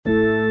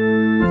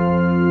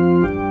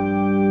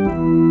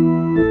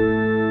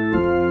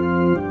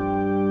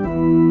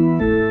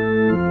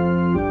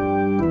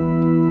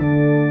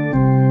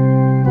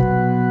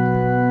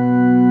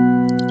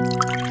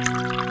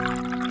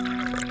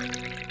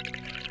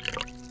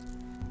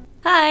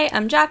Hi,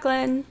 I'm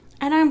Jacqueline.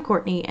 And I'm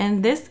Courtney,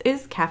 and this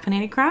is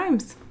Caffeinated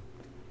Crimes.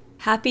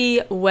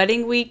 Happy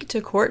wedding week to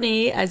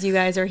Courtney as you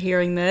guys are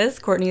hearing this.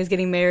 Courtney is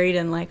getting married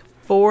in like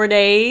 4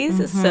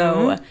 days,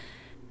 so I'm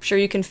sure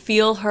you can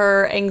feel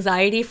her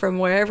anxiety from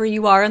wherever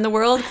you are in the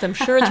world because I'm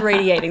sure it's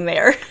radiating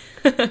there.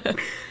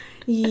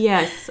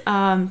 Yes,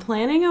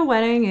 planning a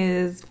wedding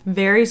is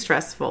very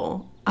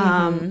stressful,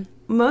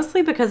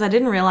 mostly because I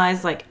didn't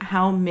realize like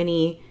how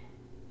many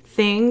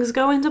things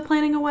go into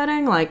planning a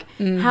wedding, like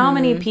how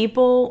many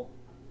people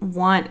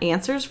want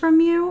answers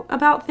from you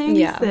about things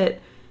that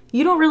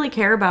you don't really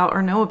care about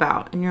or know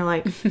about, and you're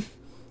like,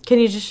 can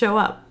you just show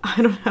up?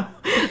 I don't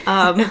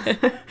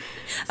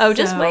know.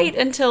 Just wait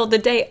until the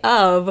day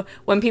of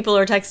when people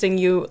are texting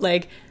you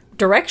like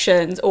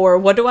directions or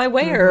what do I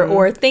wear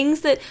or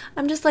things that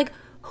I'm just like,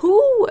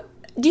 who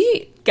do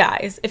you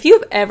guys, if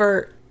you've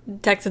ever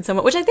texted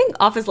someone, which I think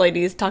Office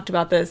Ladies talked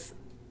about this,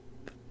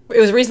 it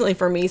was recently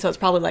for me, so it's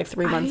probably like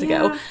 3 months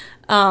ago.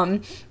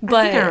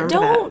 But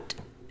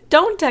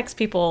don't text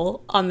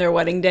people on their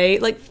wedding day.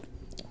 Like,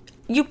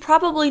 you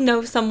probably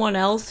know someone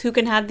else who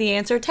can have the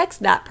answer.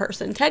 Text that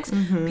person. Text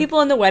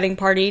people in the wedding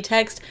party.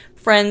 Text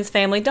friends,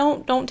 family.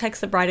 Don't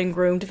text the bride and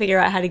groom to figure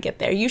out how to get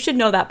there. You should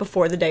know that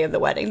before the day of the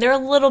wedding. They're a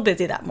little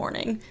busy that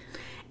morning.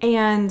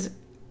 And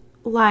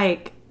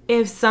like,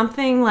 if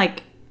something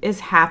like is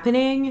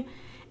happening,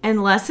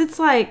 unless it's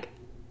like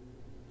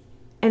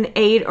an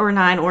 8 or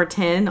 9 or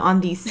 10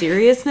 on the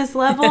seriousness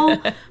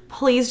level,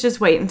 please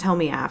just wait and tell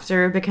me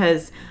after,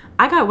 because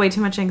I got way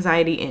too much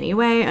anxiety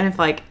anyway, and if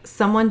like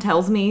someone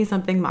tells me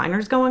something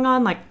minor's going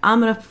on, like I'm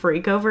gonna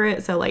freak over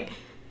it. So like,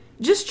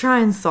 just try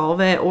and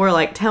solve it, or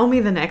like tell me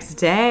the next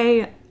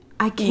day.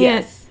 I can't.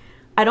 Yes.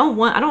 I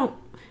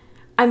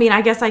mean,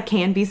 I guess I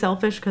can be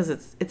selfish because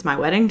it's my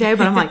wedding day,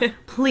 but I'm like,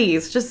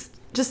 please just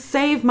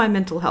save my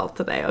mental health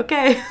today,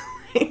 okay?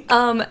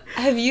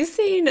 Have you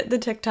seen the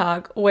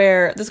TikTok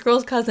where this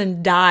girl's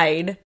cousin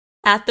died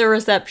at the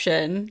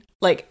reception,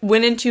 like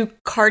went into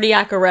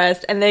cardiac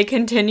arrest, and they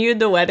continued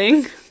the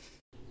wedding?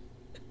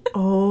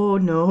 Oh,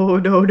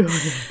 no.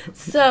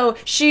 So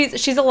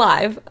she's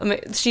alive. I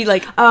mean, she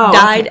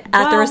died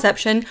at the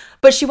reception,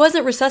 but she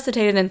wasn't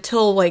resuscitated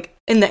until like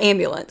in the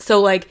ambulance. So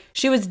like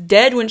she was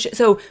dead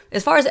so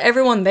as far as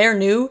everyone there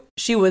knew,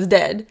 she was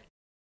dead.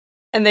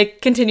 And they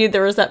continued the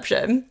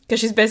reception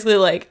because she's basically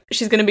like,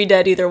 she's going to be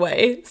dead either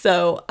way.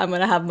 So I'm going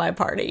to have my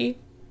party.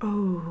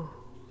 Oh,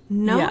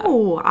 no.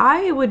 Yeah.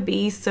 I would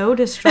be so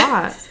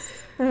distraught.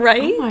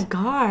 Right? Oh, my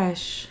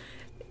gosh.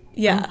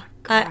 Yeah. Oh,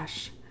 my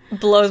gosh.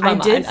 Blows my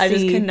mind. I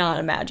just cannot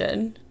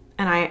imagine.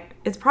 And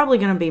it's probably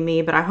going to be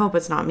me, but I hope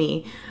it's not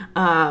me.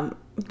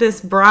 This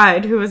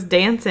bride who was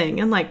dancing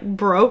and like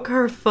broke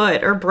her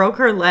foot or broke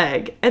her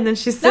leg. And then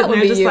she's sitting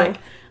there just like,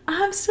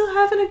 I'm still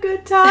having a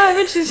good time,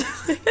 and she's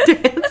just like,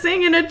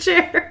 dancing in a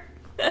chair.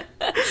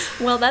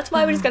 Well, that's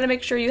why we just got to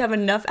make sure you have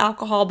enough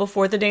alcohol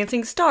before the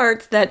dancing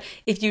starts, that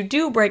if you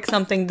do break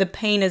something, the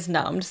pain is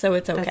numbed, so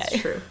it's okay. That's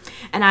true.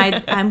 And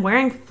I'm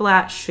wearing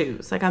flat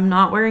shoes. Like, I'm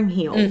not wearing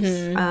heels.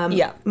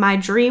 My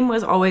dream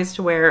was always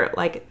to wear,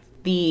 like,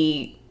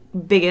 the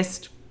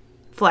biggest,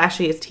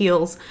 flashiest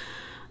heels.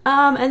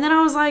 And then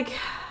I was like,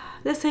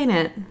 this ain't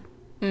it.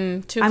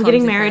 I'm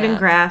getting married in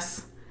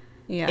grass.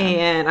 Yeah.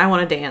 And I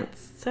want to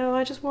dance. So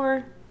I just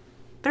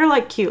they're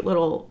like cute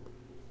little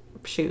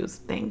shoes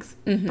things.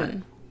 But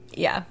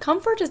yeah,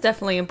 comfort is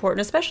definitely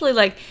important, especially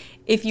like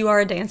if you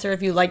are a dancer,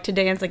 if you like to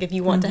dance, like if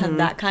you want to have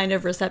that kind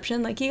of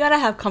reception, like you got to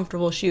have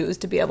comfortable shoes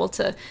to be able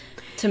to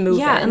move in.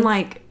 Yeah, and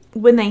like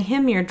when they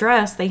hem your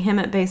dress, they hem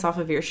it based off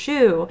of your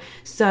shoe.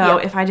 So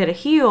if I did a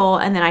heel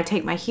and then I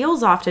take my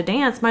heels off to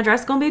dance, my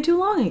dress is going to be too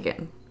long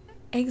again.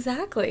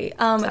 Exactly.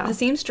 The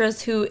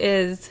seamstress who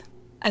is,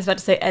 I was about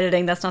to say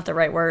editing, that's not the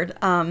right word.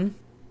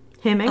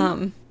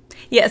 Hemming?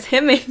 Yes,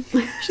 hemming.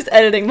 She's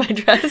editing my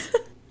dress.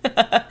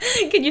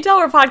 Can you tell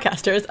we're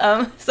podcasters?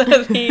 So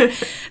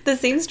the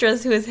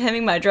seamstress who is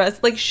hemming my dress,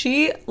 like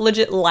she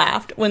legit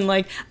laughed when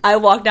like I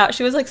walked out.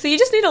 She was like, so you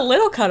just need a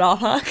little cut off,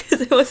 huh?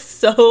 Because it was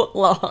so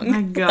long. Oh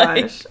my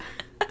gosh.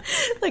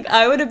 Like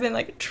I would have been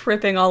like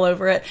tripping all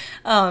over it.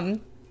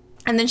 And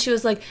then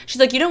she's like,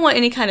 you don't want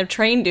any kind of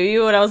train, do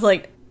you? And I was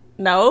like,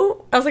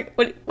 no. I was like,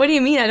 what do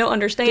you mean? I don't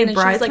understand. Do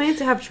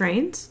bridesmaids have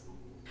trains?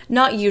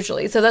 Not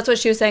usually. So that's what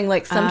she was saying.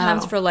 Like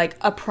sometimes for like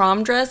a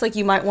prom dress, like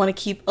you might want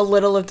to keep a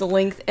little of the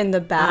length in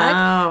the back.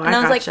 Oh, and I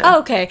was like, oh,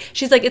 okay.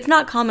 She's like, it's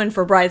not common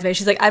for bridesmaids.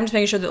 She's like, I'm just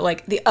making sure that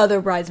like the other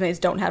bridesmaids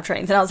don't have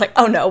trains. And I was like,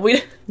 oh no,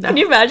 Can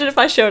you imagine if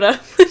I showed up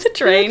with a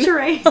train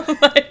on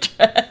my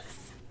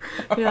dress?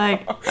 You're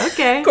like,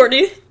 okay.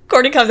 Courtney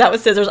comes out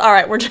with scissors. All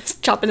right, we're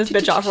just chopping this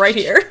bitch off right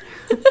here.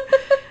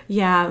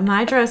 Yeah,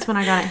 my dress when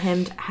I got it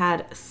hemmed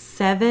had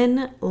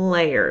 7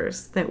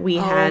 layers that we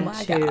had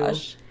to.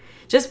 Gosh.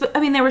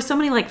 There were so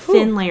many, like,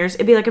 thin layers.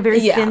 It'd be, like, a very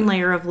thin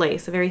layer of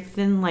lace. A very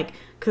thin, like,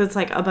 because it's,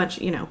 like, a bunch,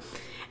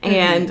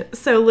 And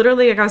so,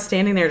 literally, like, I was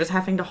standing there just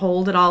having to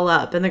hold it all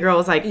up. And the girl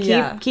was like,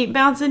 keep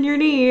bouncing your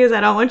knees.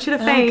 I don't want you to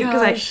faint.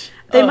 Because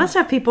they must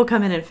have people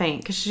come in and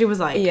faint. Because she was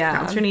like,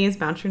 bounce your knees,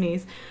 bounce your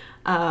knees.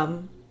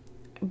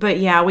 But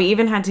yeah, we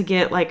even had to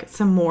get like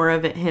some more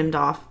of it hemmed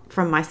off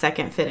from my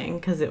second fitting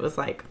because it was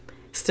like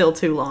still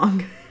too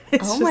long.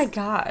 Oh my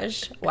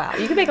gosh. Wow.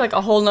 You could make like a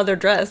whole nother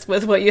dress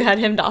with what you had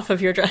hemmed off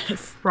of your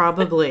dress.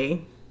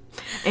 Probably.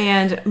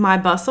 And my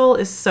bustle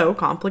is so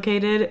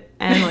complicated.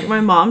 And like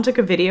my mom took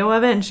a video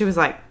of it and she was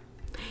like,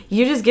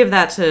 you just give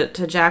that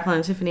to Jacqueline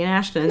and Tiffany and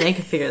Ashton and they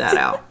can figure that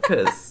out.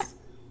 Because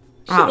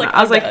I don't know.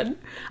 I was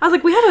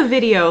like, we have a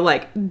video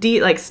like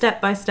step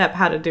by step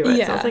how to do it.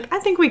 Yeah. So I was like, I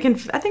think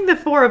the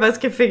four of us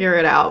can figure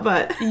it out.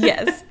 But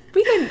yes,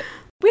 we can.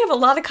 We have a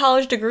lot of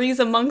college degrees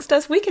amongst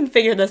us. We can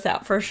figure this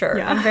out for sure.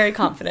 Yeah. I'm very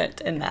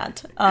confident in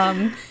that.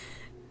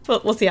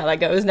 But we'll see how that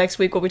goes. Next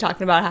week we'll be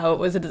talking about how it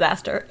was a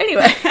disaster.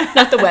 Anyway,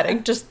 not the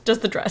wedding, just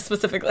the dress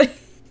specifically.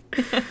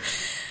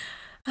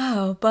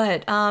 Oh,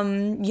 but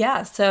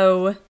yeah.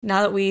 So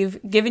now that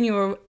we've given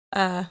you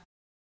not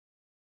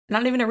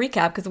even a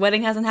recap because the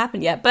wedding hasn't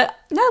happened yet, but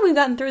now that we've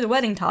gotten through the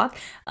wedding talk,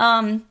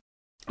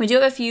 we do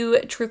have a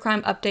few true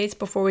crime updates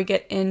before we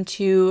get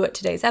into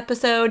today's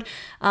episode.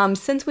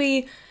 Since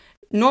we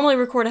normally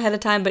record ahead of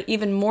time, but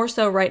even more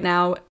so right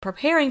now,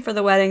 preparing for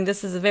the wedding,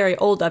 this is a very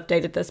old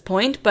update at this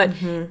point, but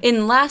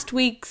in last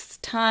week's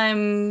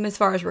time, as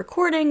far as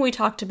recording, we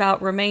talked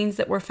about remains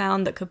that were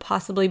found that could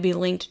possibly be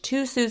linked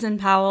to Susan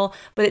Powell,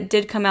 but it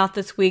did come out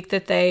this week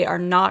that they are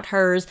not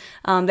hers.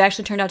 They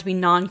actually turned out to be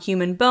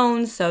non-human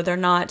bones, so they're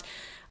not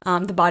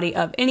the body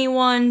of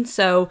anyone,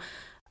 so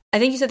I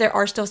think you said there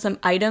are still some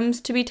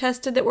items to be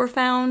tested that were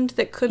found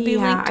that could be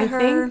linked to her.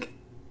 I think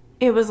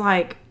it was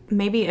like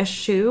maybe a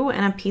shoe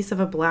and a piece of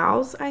a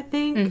blouse, I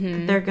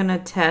think. They're going to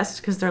test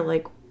because they're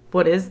like,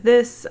 what is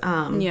this?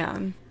 Yeah.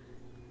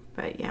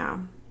 But yeah,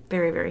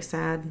 very, very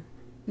sad.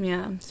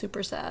 Yeah,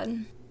 super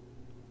sad.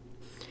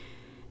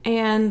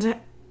 And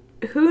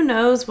who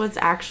knows what's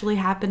actually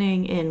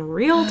happening in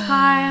real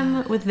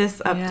time with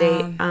this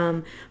update.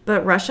 Yeah.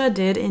 But Russia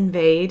did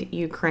invade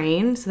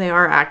Ukraine, so they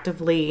are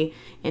actively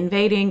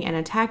invading and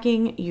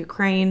attacking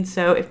Ukraine.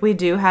 So if we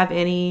do have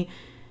any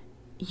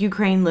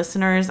Ukraine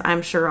listeners,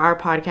 I'm sure our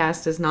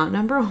podcast is not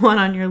number one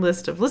on your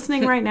list of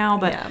listening right now,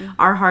 but yeah.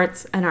 Our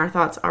hearts and our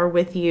thoughts are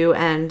with you,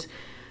 and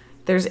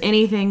if there's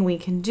anything we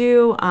can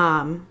do,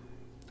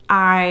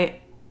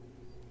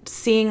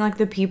 seeing like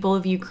the people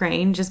of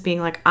Ukraine just being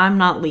like, I'm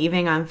not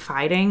leaving, I'm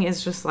fighting,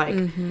 is just like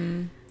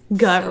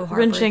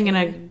gut-wrenching in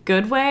a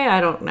good way.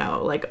 I don't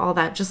know, like all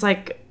that, just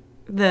like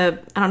I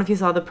don't know if you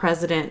saw the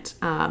president,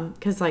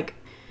 because like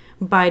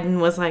Biden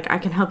was like, I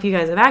can help you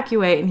guys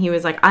evacuate. And he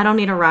was like, I don't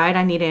need a ride.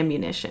 I need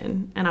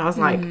ammunition. And I was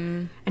like,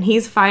 and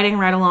he's fighting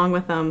right along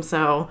with them.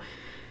 So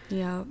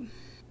yeah,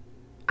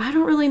 I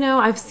don't really know.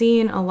 I've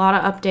seen a lot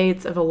of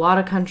updates of a lot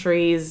of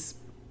countries,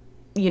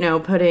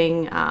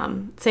 putting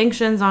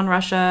sanctions on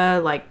Russia,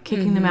 like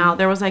kicking them out.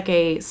 There was like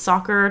a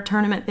soccer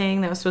tournament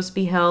thing that was supposed to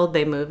be held.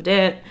 They moved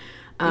it.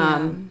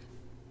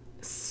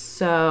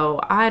 So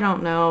I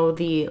don't know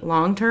the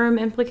long-term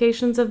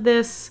implications of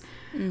this.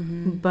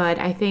 But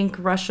I think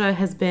Russia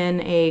has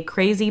been a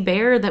crazy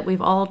bear that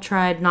we've all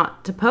tried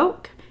not to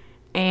poke,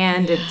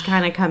 and it's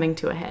kind of coming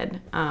to a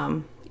head.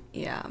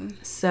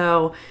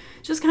 So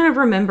just kind of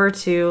remember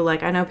to,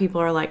 like, I know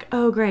people are like,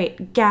 oh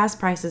great, gas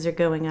prices are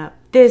going up,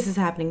 this is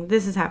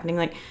happening.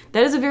 Like,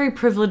 that is a very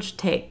privileged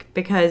take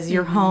because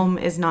your home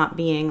is not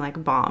being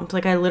like bombed.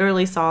 Like, I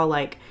literally saw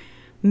like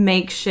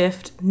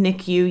makeshift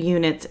NICU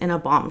units in a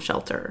bomb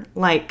shelter.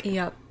 Like,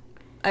 yep.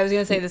 I was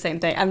going to say the same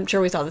thing. I'm sure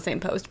we saw the same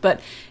post.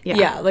 But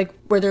yeah, like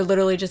where they're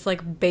literally just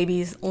like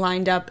babies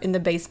lined up in the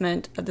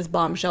basement of this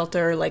bomb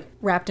shelter, like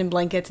wrapped in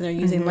blankets, and they're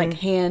using like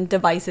hand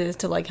devices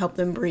to like help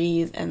them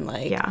breathe. And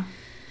like,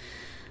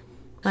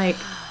 like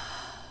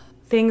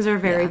things are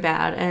very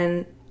bad.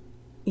 And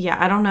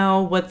I don't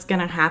know what's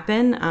going to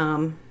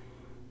happen.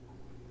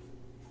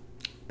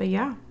 But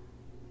yeah.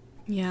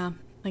 Yeah.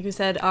 Like we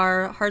said,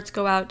 our hearts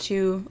go out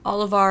to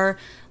all of our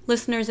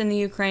listeners in the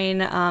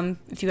Ukraine.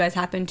 If you guys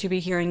happen to be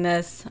hearing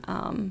this,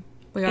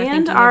 we are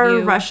thinking our of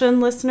you.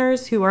 Russian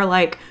listeners who are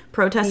like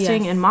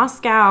protesting in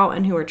Moscow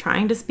and who are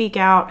trying to speak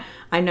out.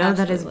 I know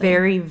that is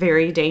very,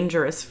 very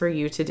dangerous for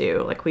you to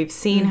do. Like, we've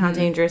seen how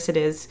dangerous it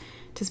is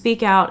to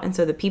speak out, and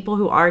so the people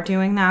who are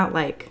doing that,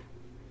 like,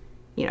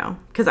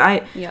 because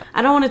I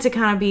don't want it to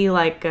kind of be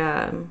like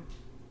I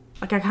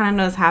kind of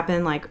know this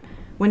happened like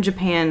when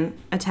Japan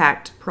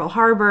attacked Pearl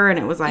Harbor, and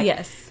it was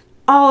like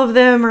all of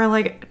them are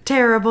like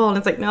terrible, and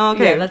it's like, no,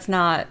 okay, that's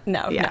not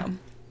no.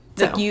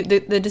 So, like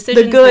the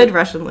decisions, the good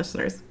Russian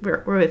listeners,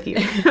 we're with you.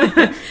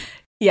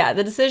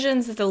 The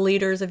decisions that the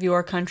leaders of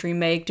your country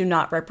make do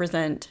not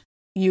represent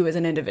you as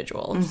an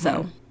individual.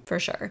 So for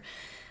sure.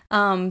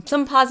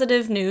 Some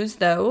positive news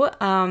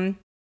though.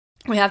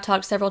 We have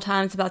talked several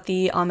times about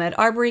the Ahmaud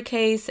Arbery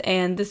case,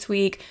 and this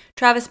week,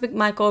 Travis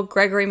McMichael,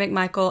 Gregory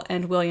McMichael,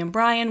 and William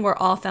Bryan were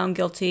all found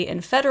guilty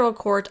in federal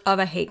court of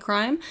a hate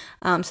crime.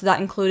 So that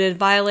included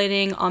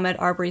violating Ahmaud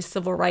Arbery's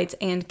civil rights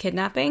and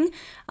kidnapping.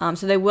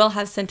 So they will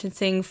have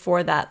sentencing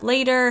for that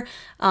later.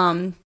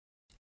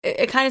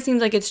 it kind of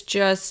seems like it's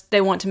just they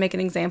want to make an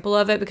example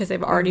of it because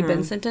they've already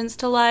been sentenced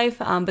to life,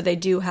 but they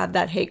do have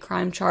that hate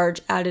crime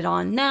charge added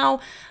on now,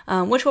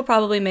 which will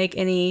probably make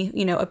any,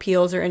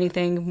 appeals or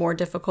anything more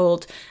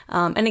difficult.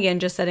 And again,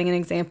 just setting an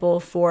example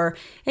for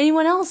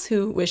anyone else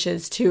who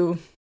wishes to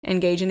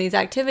engage in these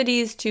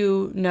activities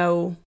to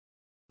know,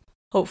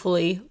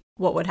 hopefully,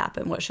 what would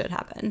happen, what should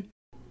happen.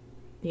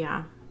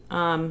 Yeah.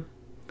 And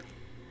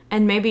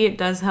maybe it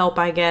does help,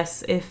 I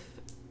guess, if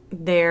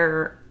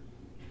their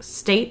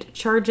state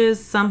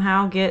charges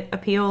somehow get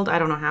appealed. I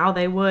don't know how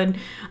they would.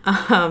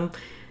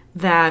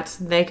 That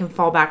they can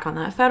fall back on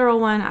that federal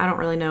one. I don't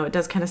really know. It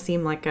does kind of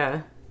seem like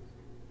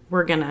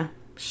we're going to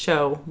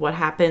show what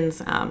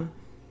happens.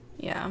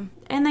 Yeah.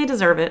 And they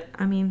deserve it.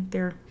 I mean,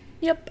 they're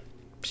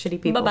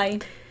shitty people. Bye-bye.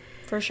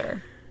 For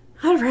sure.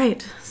 All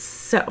right.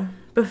 So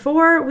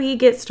before we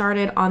get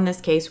started on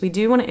this case, we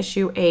do want to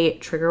issue a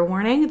trigger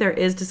warning. There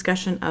is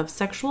discussion of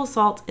sexual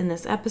assault in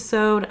this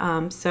episode.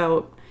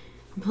 So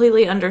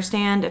completely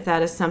understand if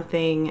that is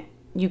something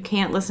you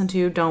can't listen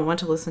to, don't want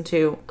to listen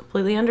to.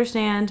 Completely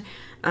understand.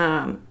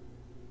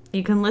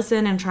 You can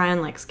listen and try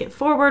and skip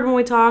forward when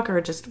we talk, or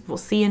just we'll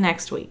see you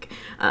next week.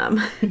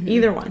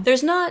 Either one.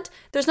 There's not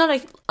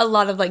a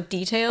lot of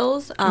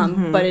details,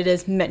 but it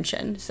is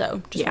mentioned.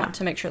 So just want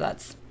to make sure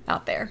that's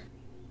out there.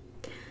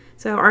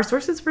 So our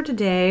sources for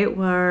today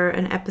were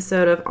an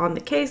episode of On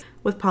the Case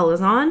with Paula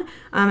Zahn.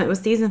 It was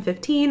season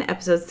 15,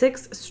 episode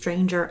 6,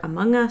 Stranger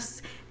Among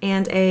Us,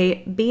 and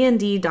a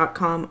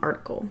BND.com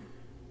article.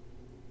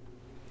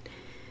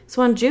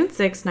 So on June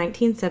 6,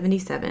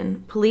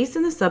 1977, police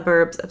in the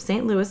suburbs of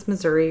St. Louis,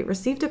 Missouri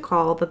received a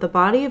call that the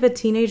body of a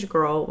teenage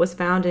girl was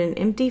found in an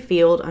empty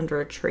field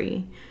under a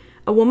tree.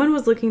 A woman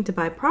was looking to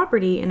buy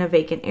property in a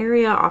vacant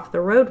area off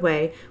the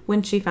roadway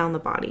when she found the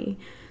body.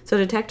 So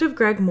Detective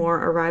Greg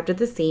Moore arrived at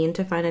the scene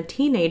to find a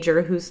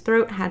teenager whose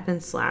throat had been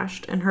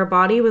slashed, and her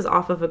body was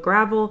off of a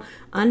gravel,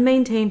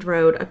 unmaintained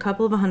road a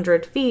couple of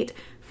 100 feet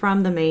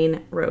from the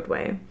main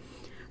roadway.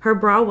 Her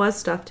bra was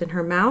stuffed in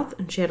her mouth,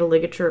 and she had a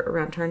ligature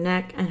around her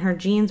neck, and her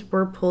jeans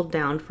were pulled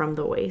down from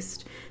the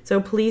waist. So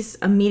police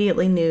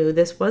immediately knew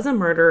this was a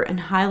murder and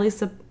highly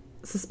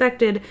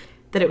suspected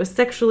that it was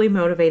sexually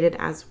motivated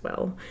as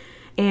well.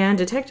 And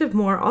Detective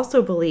Moore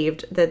also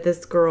believed that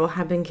this girl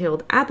had been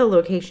killed at the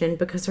location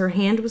because her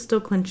hand was still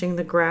clenching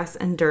the grass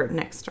and dirt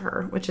next to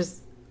her, which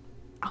is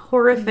a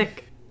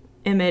horrific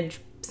image,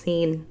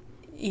 scene.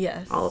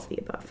 Yes. All of the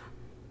above.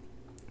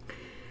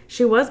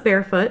 She was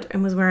barefoot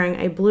and was wearing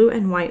a blue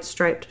and white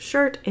striped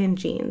shirt and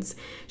jeans.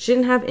 She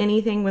didn't have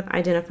anything with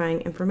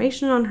identifying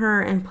information on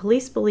her, and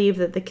police believe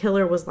that the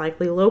killer was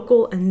likely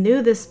local and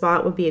knew this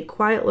spot would be a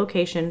quiet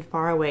location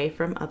far away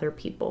from other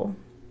people.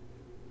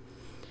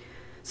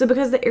 So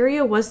because the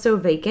area was so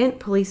vacant,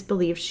 police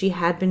believed she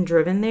had been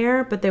driven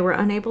there, but they were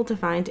unable to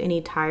find any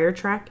tire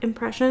track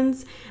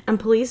impressions, and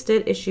police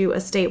did issue a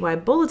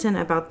statewide bulletin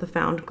about the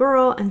found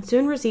girl and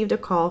soon received a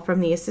call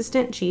from the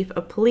assistant chief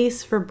of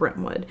police for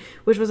Brentwood,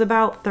 which was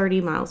about 30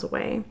 miles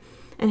away.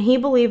 And he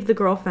believed the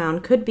girl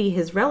found could be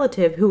his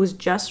relative who was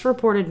just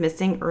reported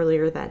missing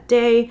earlier that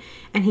day,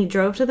 and he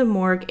drove to the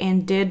morgue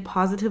and did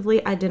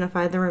positively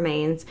identify the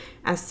remains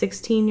as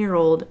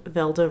 16-year-old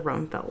Velda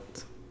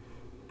Rumfeldt.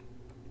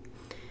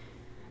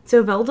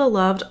 So Velda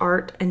loved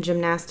art and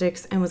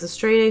gymnastics and was a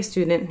straight-A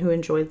student who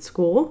enjoyed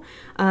school.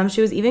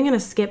 She was even going to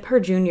skip her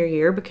junior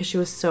year because she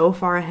was so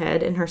far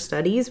ahead in her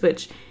studies,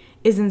 which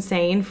is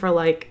insane for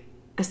a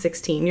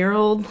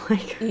 16-year-old.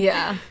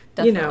 Yeah,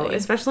 definitely.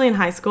 Especially in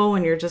high school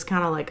when you're just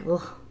kind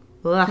of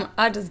ugh.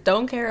 I just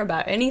don't care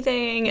about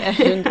anything.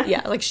 And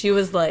yeah, she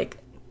was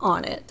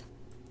on it.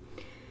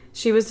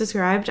 She was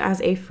described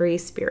as a free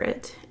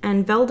spirit,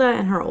 and Velda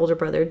and her older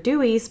brother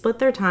Dewey split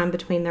their time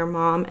between their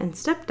mom and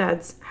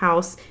stepdad's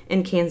house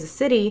in Kansas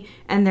City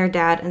and their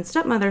dad and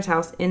stepmother's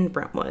house in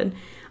Brentwood.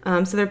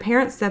 So their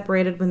parents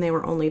separated when they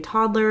were only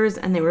toddlers,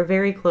 and they were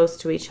very close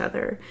to each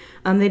other.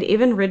 They'd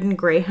even ridden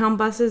Greyhound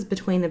buses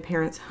between the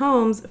parents'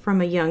 homes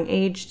from a young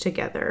age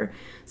together.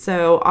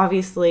 So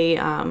obviously,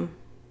 I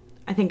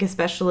think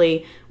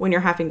especially when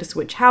you're having to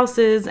switch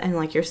houses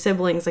and your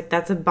siblings,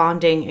 that's a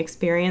bonding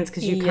experience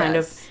because you kind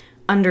of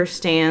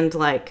understand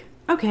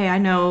okay, I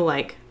know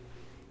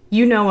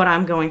you know what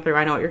I'm going through,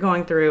 I know what you're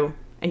going through,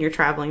 and you're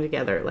traveling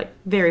together,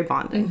 very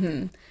bonding.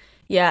 Mm-hmm.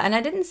 Yeah, and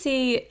I didn't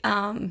see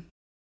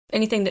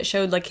anything that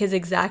showed his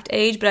exact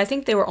age, but I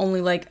think they were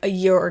only a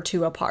year or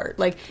two apart.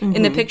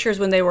 In the pictures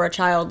when they were a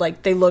child,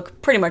 they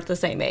look pretty much the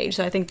same age.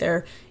 So I think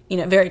they're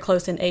very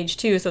close in age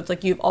too. So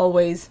it's you've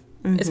always,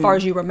 as far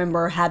as you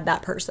remember, had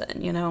that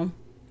person,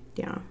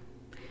 Yeah.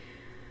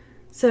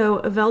 So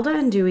Velda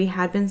and Dewey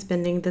had been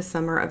spending the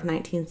summer of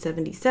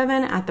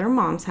 1977 at their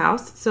mom's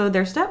house, so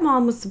their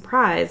stepmom was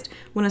surprised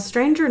when a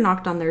stranger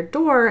knocked on their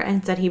door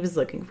and said he was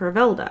looking for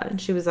Velda.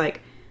 And she was like,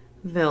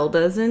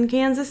 Velda's in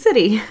Kansas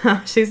City.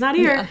 She's not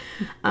here.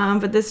 Yeah.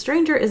 But this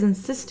stranger is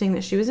insisting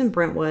that she was in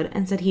Brentwood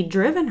and said he'd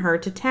driven her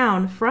to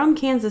town from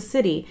Kansas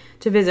City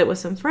to visit with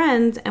some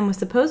friends and was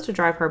supposed to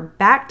drive her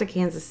back to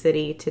Kansas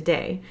City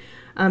today.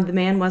 The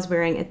man was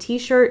wearing a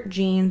t-shirt,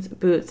 jeans,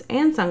 boots,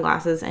 and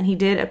sunglasses, and he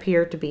did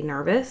appear to be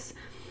nervous.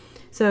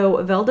 So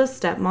Velda's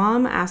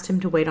stepmom asked him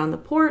to wait on the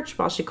porch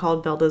while she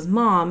called Velda's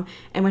mom,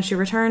 and when she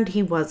returned,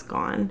 he was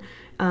gone.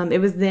 It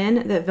was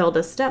then that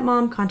Velda's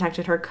stepmom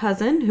contacted her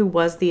cousin, who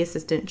was the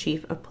assistant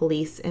chief of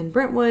police in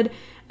Brentwood,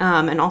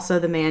 and also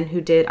the man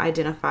who did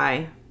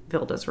identify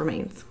Velda's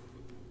remains.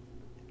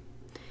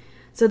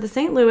 So the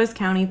St. Louis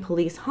County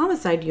Police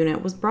Homicide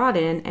Unit was brought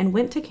in and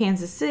went to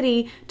Kansas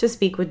City to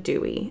speak with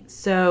Dewey.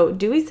 So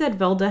Dewey said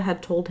Velda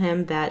had told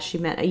him that she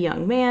met a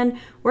young man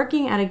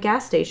working at a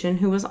gas station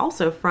who was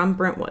also from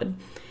Brentwood.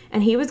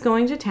 And he was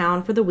going to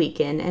town for the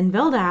weekend, and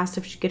Velda asked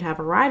if she could have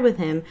a ride with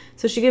him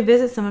so she could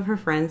visit some of her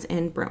friends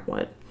in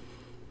Brentwood.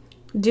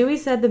 Dewey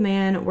said the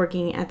man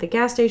working at the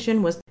gas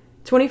station was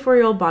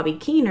 24-year-old Bobby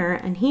Keener,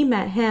 and he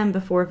met him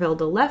before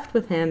Velda left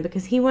with him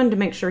because he wanted to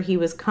make sure he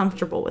was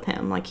comfortable with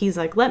him. Like, he's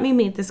like, let me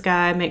meet this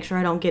guy, make sure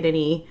I don't get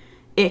any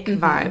ick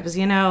vibes,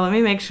 you know? Let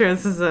me make sure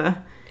this is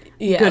a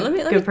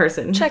good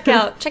person. Check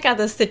out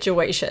this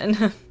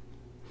situation.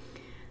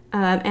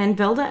 And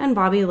Velda and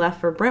Bobby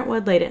left for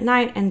Brentwood late at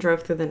night and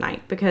drove through the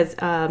night because,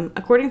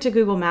 according to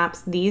Google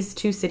Maps, these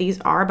two cities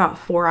are about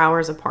 4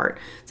 hours apart.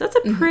 So that's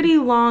a pretty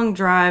long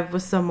drive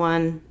with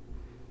someone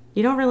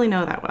you don't really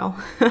know that well.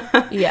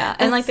 Yeah,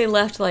 and like they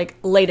left like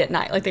late at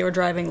night, like they were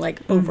driving like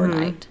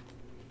overnight.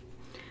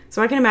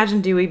 So I can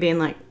imagine Dewey being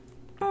like,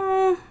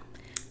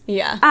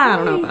 yeah, I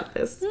don't know about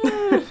this.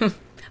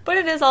 But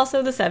it is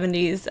also the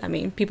 70s. I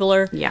mean, people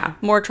are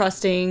more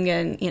trusting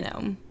and, you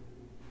know,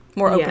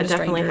 more open to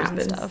strangers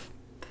and stuff.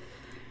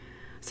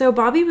 So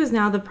Bobby was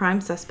now the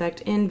prime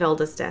suspect in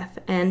Velda's death,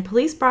 and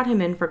police brought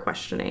him in for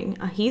questioning.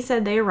 He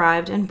said they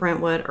arrived in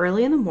Brentwood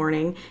early in the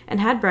morning and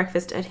had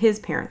breakfast at his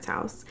parents'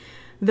 house.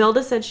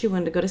 Velda said she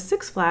wanted to go to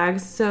Six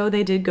Flags, so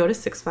they did go to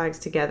Six Flags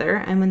together,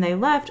 and when they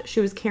left,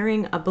 she was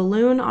carrying a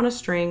balloon on a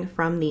string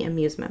from the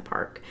amusement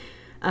park.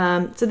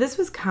 So this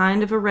was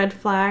kind of a red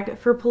flag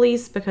for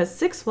police because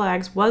Six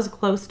Flags was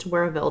close to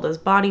where Velda's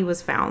body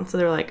was found. So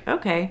they're like,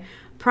 okay,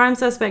 prime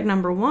suspect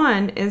number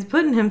one is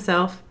putting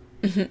himself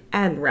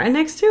and right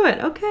next to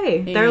it.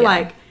 Okay. They're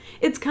like,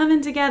 it's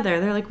coming together.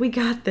 They're like, we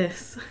got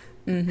this.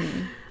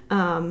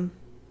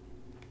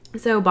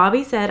 So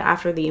Bobby said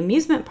after the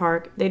amusement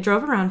park, they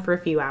drove around for a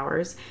few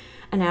hours,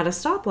 and at a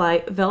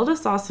stoplight, Velda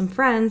saw some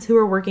friends who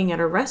were working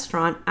at a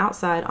restaurant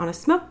outside on a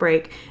smoke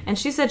break, and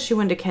she said she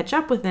wanted to catch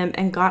up with them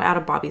and got out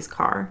of Bobby's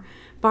car.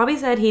 Bobby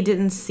said he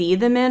didn't see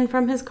the men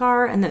from his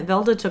car and that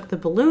Velda took the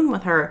balloon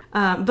with her,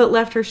 but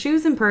left her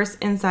shoes and purse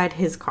inside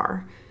his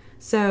car.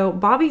 So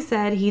Bobby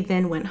said he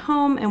then went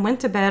home and went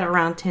to bed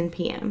around 10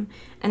 p.m.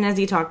 And as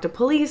he talked to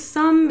police,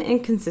 some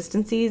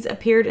inconsistencies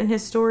appeared in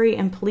his story,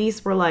 and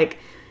police were like,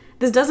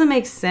 this doesn't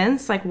make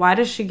sense. Like, why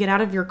does she get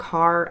out of your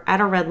car at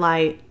a red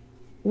light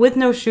with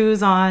no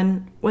shoes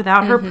on,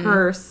 without her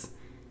purse,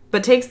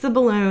 but takes the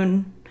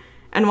balloon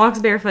and walks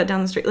barefoot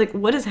down the street? Like,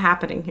 what is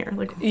happening here?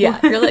 Like, yeah,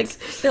 they're like,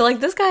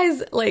 this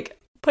guy's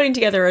like putting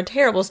together a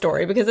terrible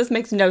story because this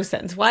makes no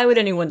sense. Why would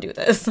anyone do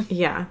this?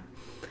 Yeah.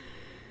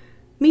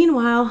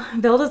 Meanwhile,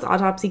 Velda's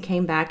autopsy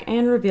came back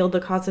and revealed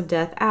the cause of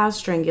death as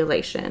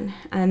strangulation,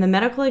 and the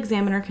medical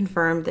examiner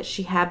confirmed that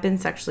she had been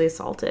sexually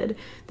assaulted.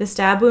 The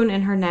stab wound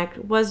in her neck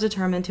was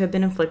determined to have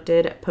been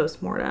inflicted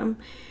post-mortem,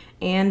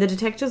 and the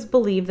detectives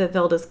believed that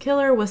Velda's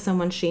killer was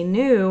someone she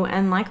knew,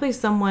 and likely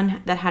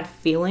someone that had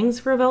feelings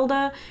for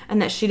Velda,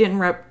 and that she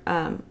didn't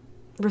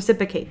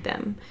reciprocate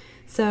them.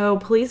 So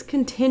police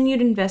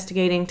continued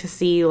investigating to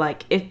see,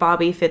 like, if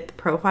Bobby fit the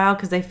profile,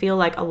 because they feel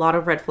like a lot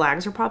of red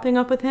flags are popping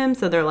up with him.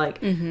 So they're like,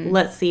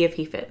 let's see if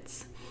he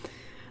fits.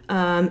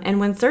 And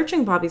when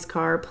searching Bobby's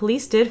car,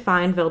 police did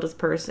find Velda's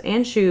purse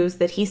and shoes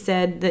that he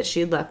said that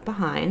she'd left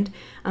behind.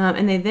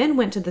 And they then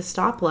went to the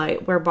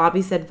stoplight where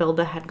Bobby said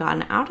Velda had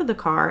gotten out of the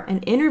car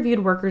and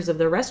interviewed workers of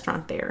the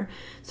restaurant there.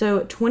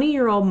 So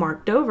 20-year-old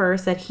Mark Dover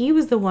said he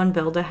was the one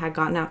Velda had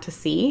gotten out to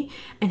see.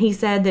 And he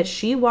said that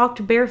she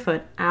walked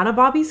barefoot out of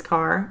Bobby's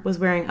car, was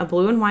wearing a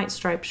blue and white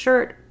striped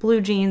shirt, blue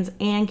jeans,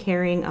 and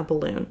carrying a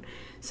balloon.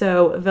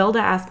 So Velda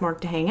asked Mark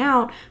to hang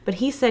out, but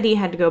he said he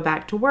had to go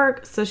back to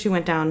work, so she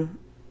went down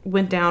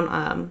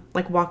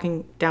like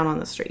walking down on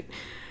the street.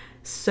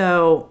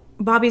 So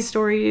Bobby's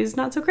story is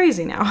not so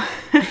crazy now.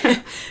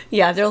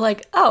 Yeah, they're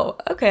like, oh,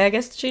 okay, I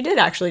guess she did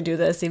actually do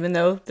this, even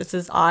though this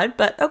is odd,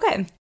 but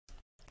okay.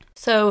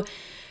 So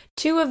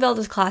 2 of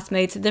Velda's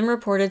classmates then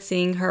reported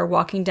seeing her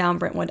walking down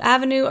Brentwood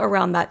Avenue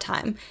around that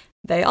time.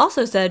 They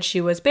also said she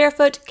was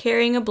barefoot,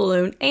 carrying a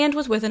balloon, and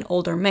was with an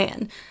older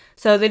man.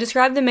 So they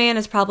described the man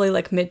as probably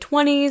like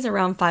mid-20s,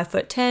 around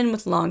 5'10",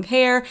 with long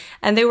hair,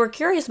 and they were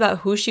curious about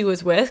who she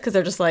was with because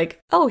they're just like,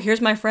 oh,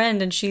 here's my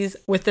friend and she's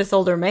with this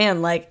older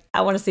man, like,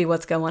 I want to see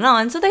what's going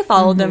on. So they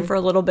followed them for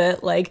a little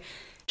bit, like,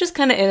 just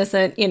kind of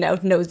innocent, you know,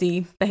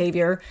 nosy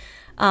behavior.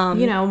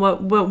 You know,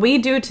 what we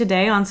do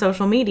today on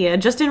social media,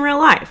 just in real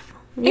life.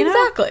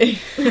 Exactly.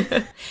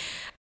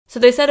 So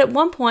they said at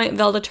one point,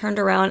 Velda turned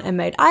around and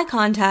made eye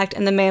contact,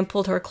 and the man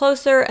pulled her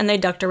closer, and they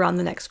ducked around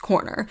the next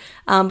corner.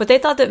 But they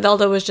thought that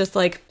Velda was just,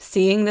 like,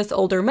 seeing this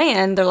older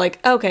man. They're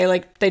like, okay,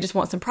 like, they just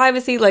want some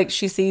privacy. Like,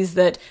 she sees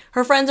that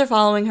her friends are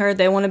following her.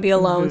 They want to be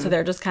alone, so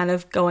they're just kind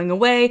of going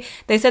away.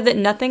 They said that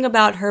nothing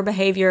about her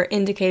behavior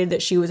indicated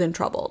that she was in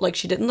trouble. Like,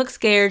 she didn't look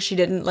scared. She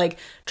didn't, like,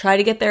 try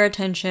to get their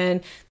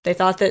attention. They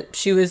thought that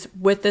she was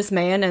with this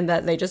man and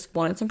that they just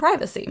wanted some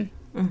privacy.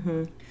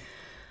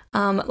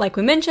 Like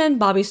we mentioned,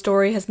 Bobby's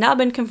story has now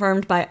been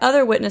confirmed by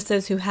other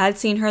witnesses who had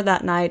seen her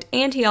that night,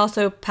 and he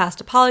also passed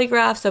a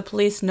polygraph, so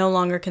police no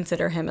longer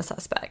consider him a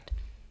suspect.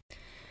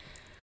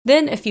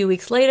 Then, a few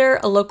weeks later,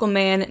 a local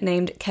man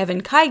named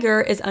Kevin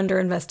Kiger is under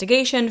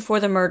investigation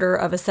for the murder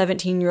of a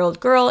 17-year-old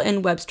girl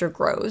in Webster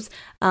Groves.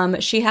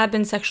 She had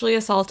been sexually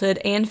assaulted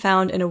and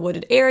found in a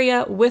wooded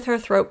area with her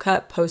throat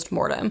cut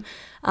post-mortem.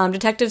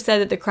 Detectives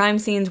said that the crime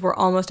scenes were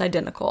almost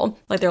identical.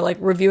 Like, they're, like,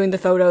 reviewing the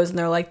photos, and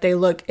they're like, they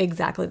look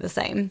exactly the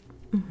same.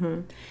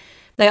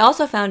 They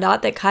also found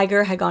out that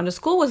Kiger had gone to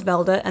school with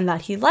Velda and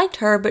that he liked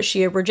her, but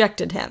she had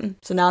rejected him.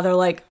 So now they're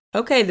like,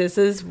 okay, this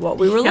is what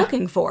we were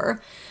looking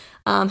for.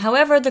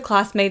 However, the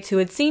classmates who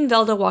had seen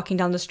Velda walking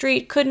down the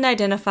street couldn't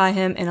identify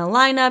him in a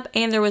lineup,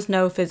 and there was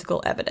no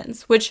physical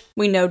evidence, which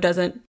we know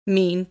doesn't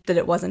mean that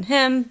it wasn't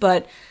him,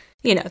 but,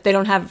 you know, they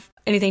don't have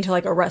anything to,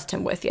 like, arrest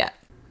him with yet.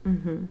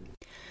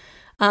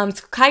 So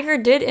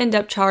Kiger did end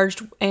up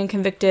charged and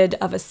convicted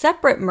of a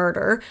separate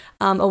murder,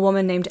 a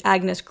woman named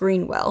Agnes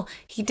Greenwell.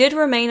 He did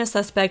remain a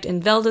suspect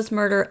in Velda's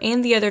murder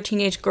and the other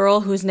teenage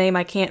girl whose name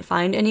I can't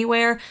find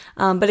anywhere,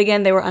 but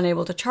again, they were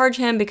unable to charge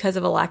him because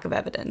of a lack of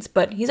evidence.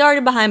 But he's already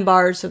behind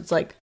bars, so it's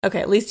like,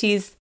 okay, at least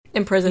he's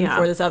in prison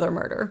for this other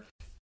murder.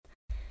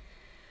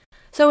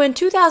 So in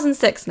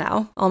 2006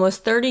 now,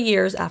 almost 30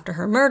 years after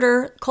her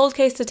murder, cold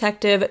case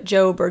detective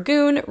Joe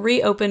Burgoon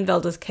reopened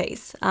Velda's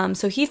case.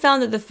 So he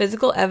found that the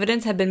physical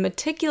evidence had been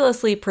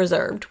meticulously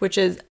preserved, which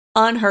is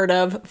unheard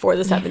of for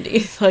the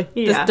 70s. Like,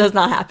 this does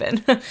not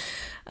happen.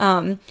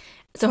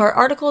 So her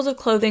articles of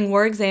clothing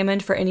were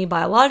examined for any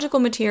biological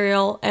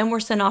material and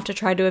were sent off to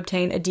try to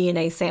obtain a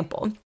DNA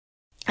sample.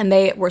 And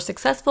they were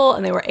successful,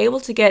 and they were able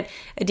to get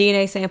a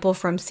DNA sample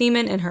from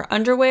semen in her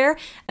underwear,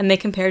 and they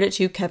compared it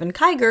to Kevin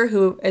Kiger,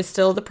 who is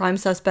still the prime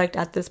suspect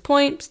at this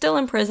point, still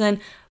in prison,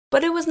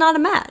 but it was not a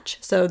match.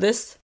 So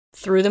this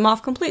threw them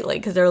off completely,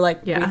 because they're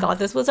like, we thought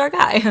this was our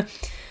guy.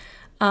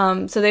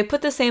 So they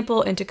put the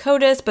sample into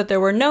CODIS, but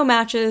there were no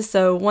matches,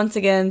 so once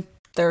again,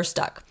 they're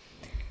stuck.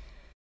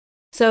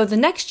 So the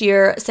next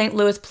year, St.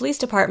 Louis Police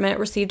Department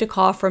received a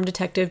call from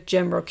Detective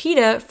Jim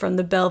Rokita from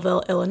the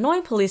Belleville,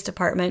 Illinois Police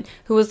Department,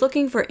 who was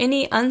looking for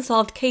any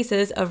unsolved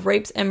cases of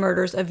rapes and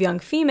murders of young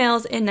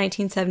females in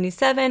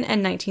 1977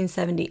 and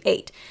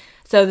 1978.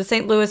 So the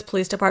St. Louis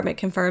Police Department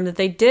confirmed that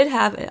they did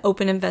have an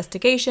open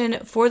investigation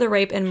for the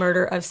rape and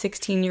murder of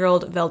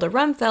 16-year-old Velda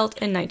Rumfeldt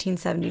in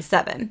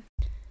 1977.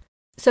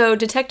 So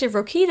Detective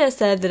Rokita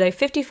said that a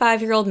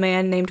 55-year-old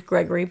man named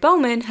Gregory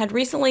Bowman had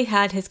recently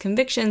had his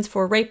convictions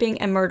for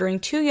raping and murdering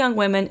 2 young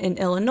women in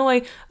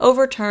Illinois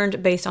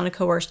overturned based on a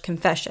coerced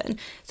confession.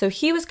 So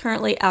he was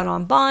currently out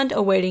on bond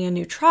awaiting a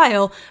new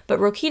trial, but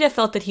Rokita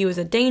felt that he was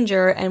a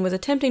danger and was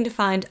attempting to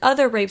find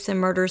other rapes and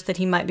murders that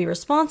he might be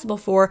responsible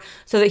for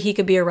so that he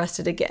could be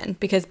arrested again.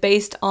 Because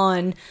based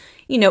on,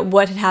 you know,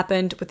 what had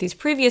happened with these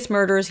previous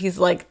murders, he's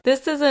like,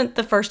 this isn't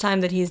the first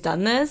time that he's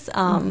done this.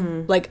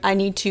 Like, I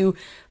need to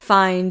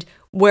find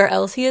where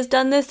else he has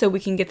done this so we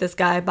can get this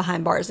guy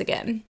behind bars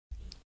again.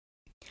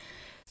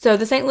 So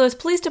the St. Louis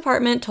Police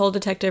Department told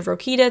Detective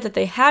Rokita that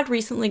they had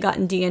recently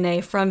gotten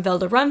DNA from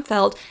Velda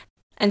Rumfeldt,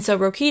 and so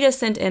Rokita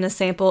sent in a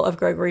sample of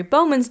Gregory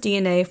Bowman's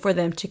DNA for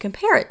them to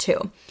compare it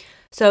to.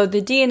 So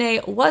the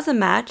DNA was a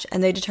match,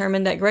 and they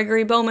determined that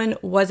Gregory Bowman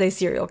was a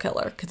serial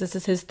killer, because this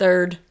is his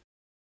third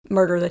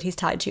murder that he's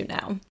tied to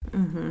now.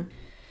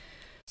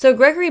 So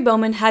Gregory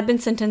Bowman had been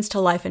sentenced to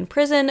life in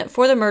prison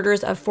for the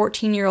murders of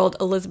 14-year-old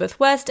Elizabeth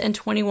West and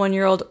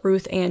 21-year-old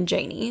Ruth Ann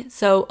Janey.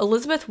 So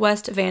Elizabeth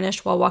West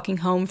vanished while walking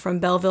home from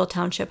Belleville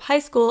Township High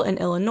School in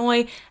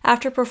Illinois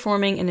after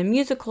performing in a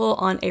musical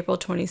on April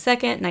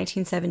 22nd,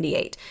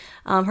 1978.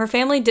 Her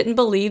family didn't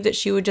believe that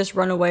she would just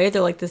run away.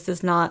 They're like, this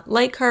is not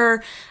like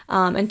her.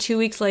 And 2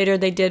 weeks later,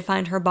 they did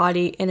find her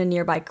body in a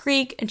nearby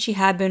creek, and she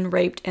had been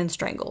raped and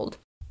strangled.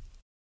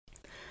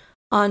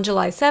 On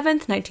July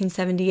 7th,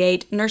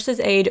 1978, nurse's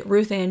aide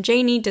Ruth Ann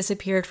Janey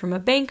disappeared from a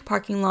bank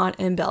parking lot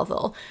in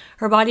Belleville.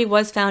 Her body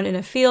was found in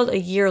a field a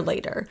year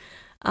later.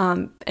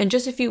 And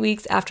just a few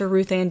weeks after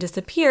Ruth Ann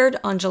disappeared,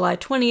 on July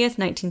 20th,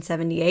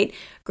 1978,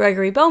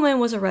 Gregory Bowman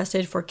was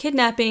arrested for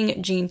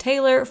kidnapping Jean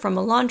Taylor from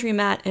a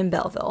laundromat in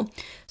Belleville.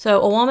 So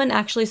a woman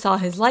actually saw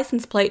his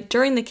license plate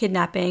during the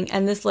kidnapping,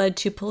 and this led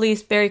to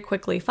police very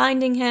quickly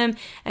finding him,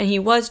 and he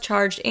was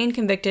charged and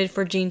convicted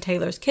for Jean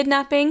Taylor's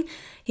kidnapping.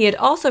 He had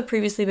also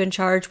previously been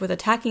charged with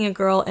attacking a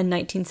girl in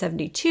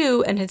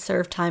 1972 and had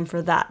served time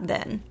for that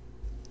then.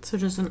 So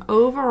just an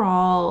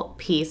overall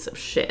piece of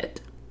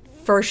shit.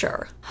 For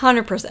sure.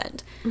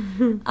 100%.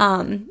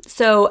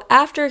 So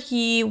after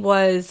he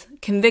was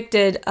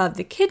convicted of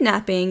the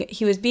kidnapping,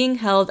 he was being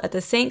held at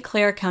the St.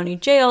 Clair County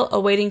Jail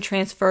awaiting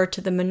transfer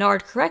to the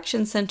Menard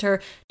Correction Center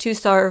to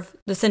serve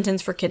the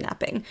sentence for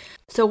kidnapping.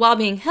 So while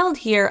being held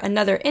here,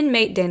 another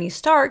inmate, Danny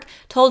Stark,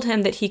 told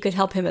him that he could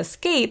help him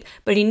escape,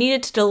 but he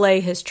needed to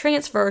delay his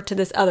transfer to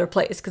this other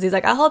place because he's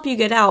like, I'll help you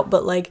get out,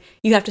 but like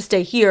you have to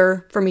stay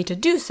here for me to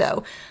do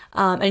so.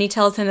 And he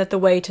tells him that the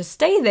way to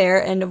stay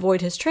there and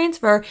avoid his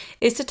transfer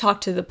is to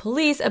talk to the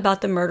police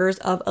about the murders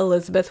of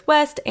Elizabeth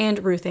West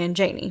and Ruth Ann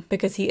Janey,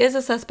 because he is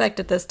a suspect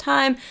at this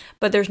time,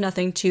 but there's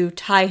nothing to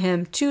tie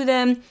him to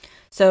them.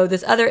 So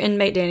this other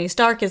inmate, Danny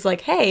Stark, is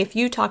like, hey, if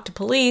you talk to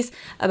police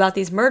about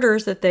these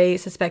murders that they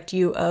suspect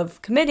you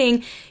of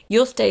committing,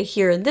 you'll stay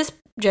here in this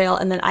jail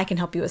and then I can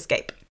help you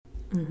escape.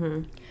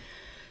 Mm-hmm.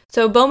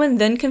 So Bowman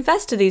then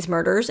confessed to these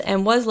murders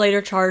and was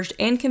later charged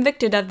and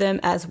convicted of them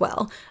as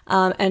well.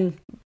 And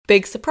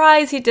big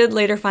surprise, he did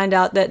later find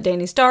out that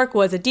Danny Stark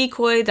was a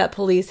decoy that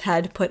police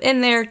had put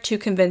in there to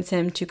convince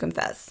him to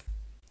confess.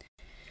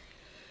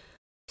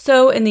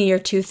 So in the year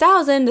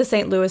 2000, the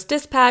St. Louis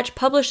Dispatch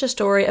published a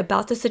story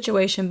about the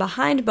situation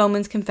behind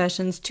Bowman's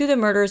confessions to the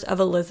murders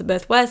of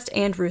Elizabeth West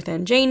and Ruth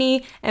Ann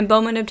Janey, and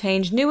Bowman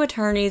obtained new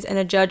attorneys and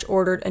a judge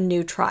ordered a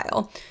new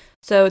trial.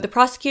 So the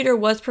prosecutor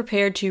was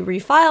prepared to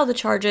refile the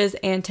charges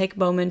and take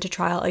Bowman to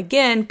trial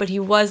again, but he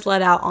was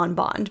let out on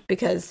bond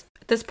because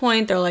at this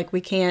point they're like,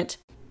 we can't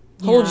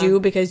hold you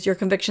because your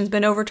conviction's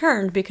been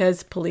overturned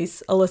because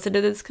police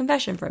elicited this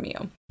confession from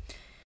you.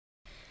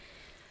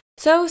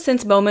 So,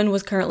 since Bowman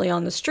was currently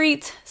on the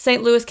streets,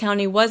 St. Louis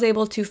County was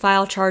able to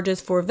file charges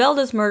for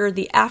Velda's murder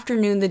the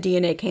afternoon the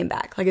DNA came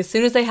back. Like, as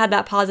soon as they had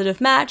that positive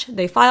match,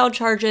 they filed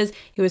charges.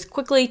 He was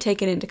quickly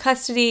taken into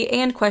custody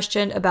and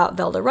questioned about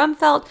Velda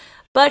Rumfeldt,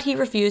 but he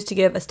refused to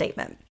give a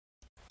statement.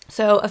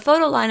 So, a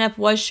photo lineup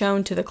was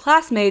shown to the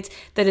classmates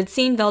that had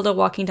seen Velda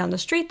walking down the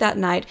street that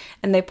night,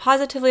 and they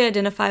positively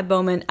identified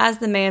Bowman as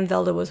the man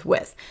Velda was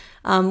with.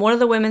 One of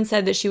the women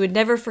said that she would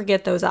never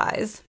forget those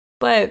eyes.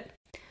 But,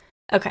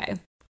 okay.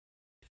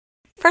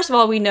 First of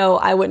all, we know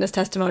eyewitness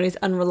testimony is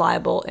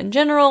unreliable in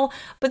general,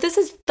 but this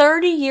is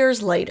 30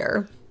 years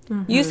later.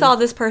 Mm-hmm. You saw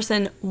this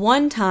person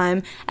one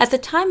time. At the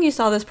time you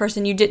saw this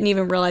person, you didn't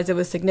even realize it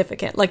was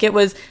significant. Like, it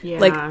was,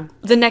 like,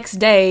 the next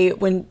day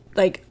when,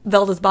 like,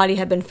 Velda's body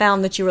had been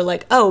found that you were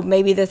like, oh,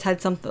 maybe this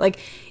had something. Like,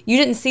 you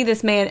didn't see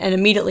this man and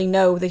immediately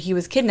know that he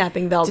was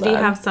kidnapping Velda. Did he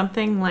have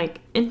something, like,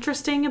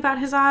 interesting about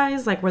his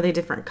eyes? Like, were they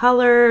different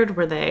colored?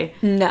 Were they...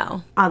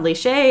 No. Oddly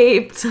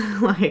shaped?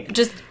 Like...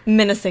 Just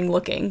menacing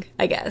looking,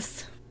 I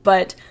guess.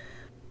 But...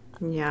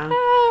 Yeah.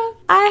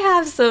 I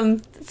have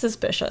some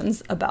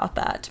suspicions about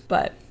that,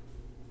 but...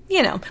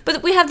 You know,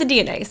 but we have the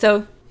DNA,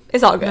 so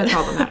it's all good. That's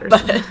all that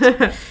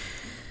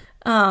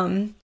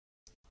matters.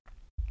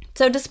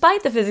 So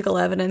despite the physical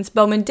evidence,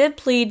 Bowman did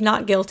plead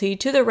not guilty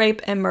to the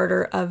rape and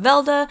murder of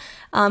Velda.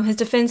 His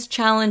defense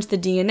challenged the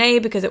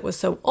DNA because it was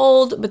so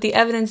old, but the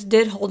evidence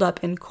did hold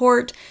up in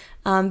court.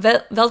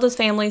 Velda's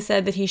family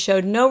said that he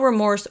showed no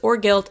remorse or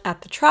guilt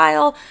at the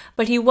trial,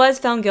 but he was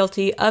found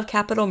guilty of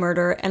capital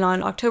murder, and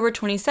on October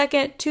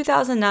 22nd,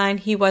 2009,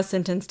 he was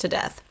sentenced to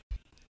death.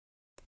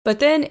 But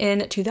then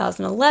in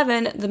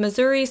 2011, the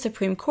Missouri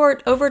Supreme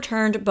Court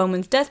overturned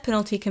Bowman's death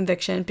penalty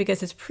conviction because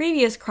his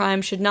previous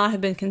crime should not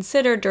have been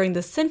considered during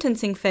the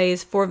sentencing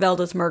phase for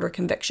Velda's murder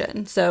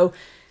conviction. So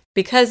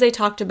because they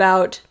talked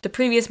about the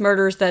previous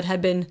murders that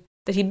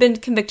he'd been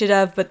convicted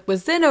of but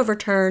was then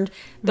overturned,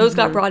 those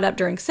got brought up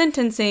during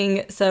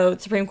sentencing. So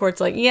the Supreme Court's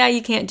like, yeah,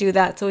 you can't do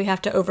that, so we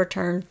have to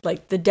overturn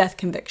like the death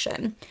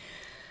conviction.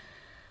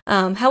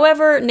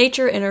 However,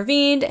 nature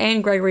intervened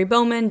and Gregory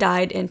Bowman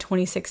died in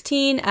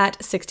 2016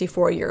 at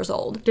 64 years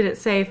old. Did it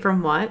say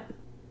from what?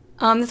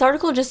 This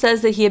article just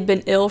says that he had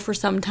been ill for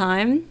some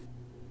time,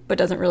 but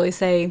doesn't really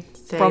say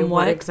from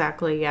what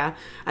exactly, yeah.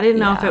 I didn't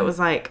know if it was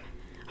like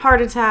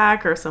heart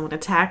attack or someone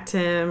attacked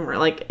him or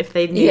like if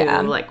they knew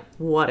like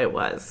what it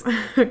was.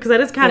 Because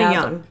that is kind of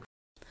young.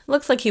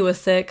 Looks like he was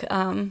sick.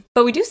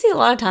 But we do see a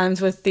lot of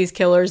times with these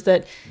killers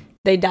that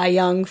they die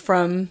young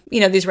from,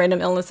 you know, these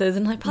random illnesses.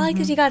 And like, probably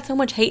because you got so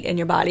much hate in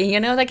your body, you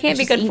know, that can't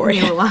be good for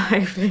you.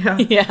 Alive. Yeah.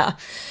 Yeah.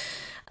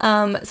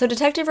 So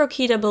Detective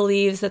Rokita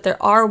believes that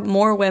there are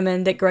more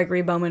women that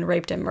Gregory Bowman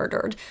raped and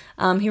murdered.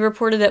 He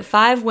reported that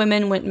 5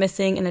 women went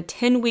missing in a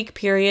 10-week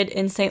period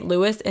in St.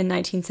 Louis in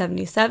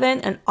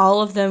 1977, and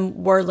all of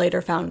them were later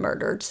found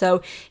murdered.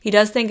 So he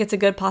does think it's a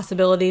good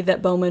possibility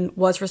that Bowman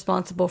was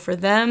responsible for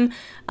them.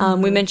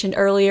 We mentioned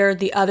earlier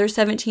the other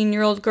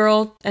 17-year-old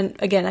girl, and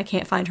again, I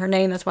can't find her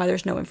name, that's why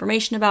there's no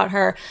information about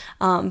her,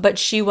 but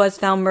she was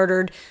found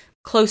murdered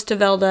close to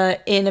Velda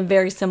in a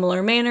very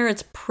similar manner.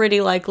 It's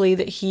pretty likely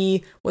that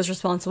he was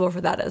responsible for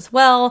that as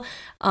well.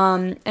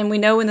 And we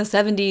know in the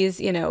 70s,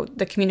 you know,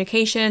 the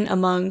communication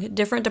among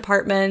different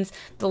departments,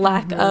 the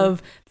lack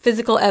of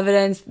physical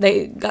evidence,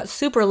 they got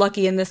super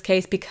lucky in this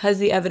case because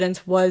the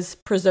evidence was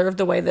preserved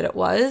the way that it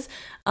was.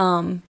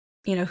 You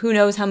know, who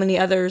knows how many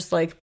others,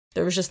 like,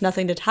 there was just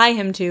nothing to tie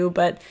him to.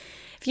 But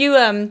if you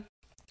have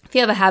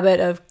a habit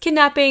of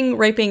kidnapping,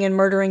 raping, and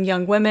murdering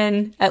young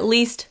women, at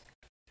least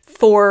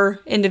 4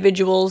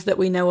 individuals that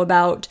we know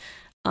about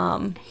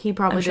He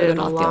probably I'm sure did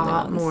they're a not the only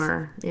lot ones.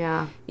 more.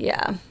 Yeah.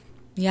 Yeah.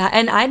 Yeah,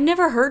 and I'd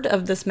never heard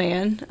of this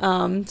man.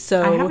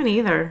 So I haven't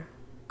either.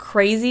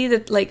 crazy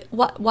that, like,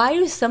 why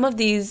do some of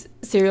these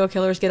serial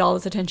killers get all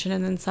this attention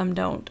and then some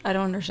don't? I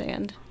don't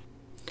understand.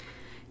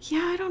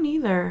 Yeah, I don't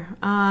either.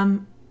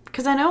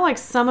 Because I know, like,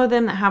 some of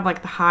them that have,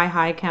 like, the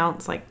high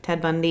counts, like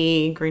Ted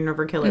Bundy, Green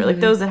River Killer, like,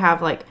 those that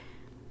have, like,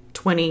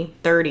 20,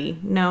 30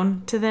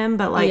 known to them.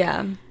 But, like,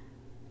 Yeah.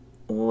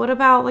 what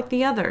about, like,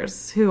 the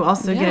others who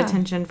also Yeah. get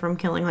attention from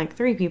killing, like,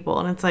 3 people?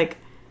 And it's like,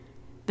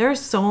 there are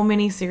so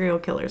many serial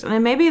killers. And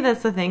then maybe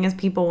that's the thing, is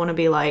people want to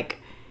be like,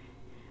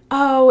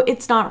 oh,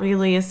 it's not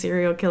really a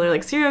serial killer.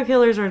 Like, serial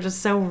killers are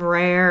just so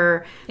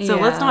rare. So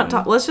let's Yeah. not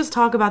talk. Let's just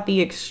talk about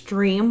the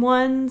extreme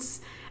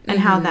ones and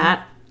how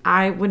that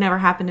would never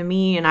happen to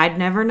me, and I'd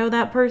never know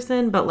that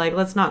person. But, like,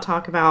 let's not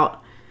talk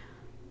about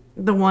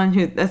the one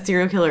who a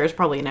serial killer is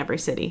probably in every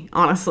city.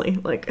 Honestly,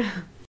 like.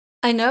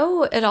 I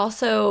know it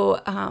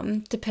also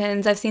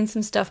depends. I've seen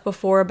some stuff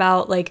before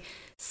about, like,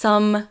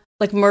 some,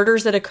 like,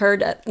 murders that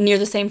occurred near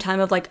the same time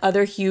of, like,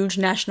 other huge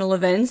national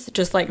events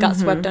just, like, got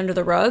swept under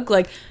the rug.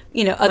 Like,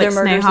 you know, other Like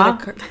murders Sneha?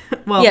 that occurred.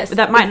 Well, Yes.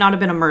 that might not have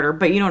been a murder,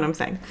 but you know what I'm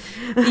saying.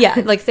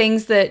 Yeah, like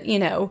things that, you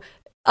know,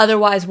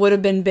 otherwise would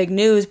have been big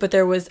news, but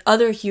there was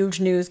other huge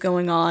news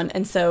going on,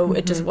 and so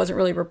it just wasn't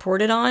really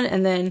reported on.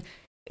 And then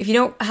if you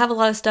don't have a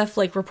lot of stuff,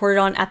 like, reported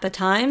on at the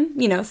time,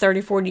 you know,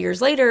 30, 40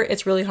 years later,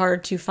 it's really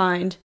hard to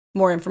find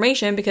more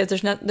information because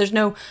there's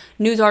no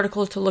news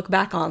articles to look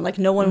back on. Like,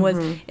 no one was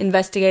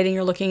investigating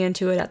or looking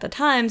into it at the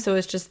time, so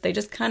it's just, they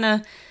just kind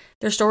of,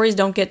 their stories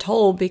don't get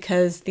told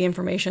because the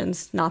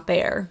information's not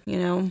there, you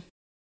know?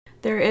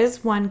 There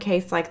is one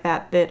case like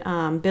that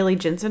Billy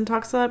Jensen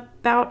talks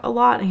about a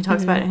lot, and he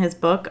talks about it in his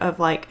book, of,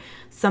 like,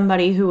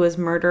 somebody who was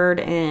murdered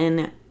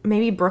in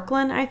maybe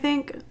Brooklyn, I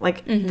think,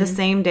 like, the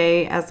same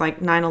day as, like,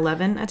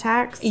 9/11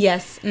 attacks.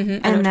 Yes. I know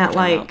what And you're that, talking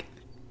like, about.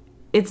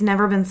 it's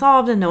never been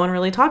solved, and no one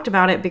really talked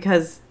about it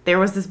because there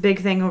was this big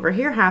thing over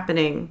here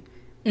happening,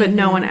 but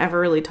no one ever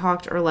really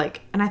talked, or,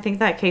 like, and I think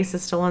that case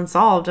is still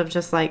unsolved, of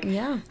just, like,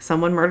 Yeah.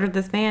 someone murdered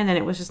this man and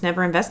it was just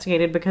never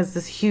investigated because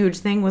this huge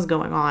thing was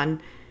going on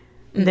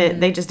that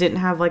they just didn't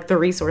have, like, the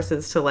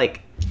resources to,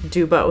 like,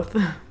 do both.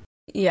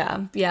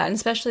 Yeah, and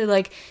especially,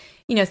 like,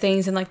 you know,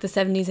 things in, like, the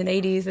 70s and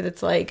 80s that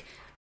it's like,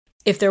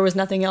 if there was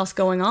nothing else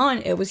going on,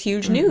 it was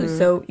huge news.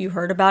 So you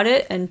heard about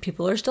it and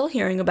people are still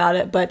hearing about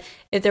it. But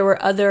if there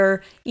were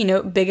other, you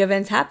know, big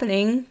events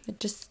happening, it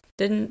just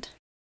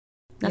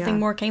nothing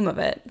more came of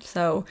it.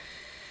 So,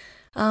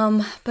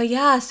 but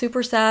yeah,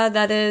 super sad.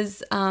 That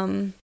is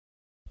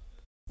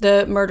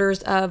the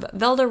murders of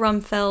Velda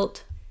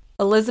Rumfeldt,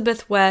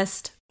 Elizabeth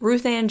West,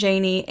 Ruth Ann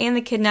Janey, and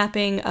the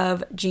kidnapping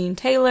of Jean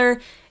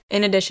Taylor,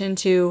 in addition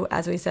to,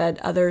 as we said,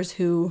 others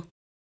who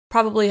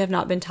probably have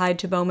not been tied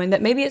to Bowman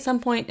that maybe at some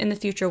point in the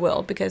future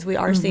will, because we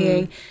are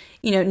seeing,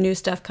 you know, new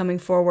stuff coming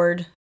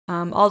forward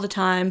all the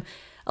time.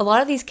 A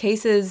lot of these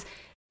cases,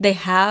 they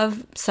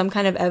have some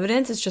kind of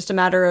evidence. It's just a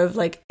matter of,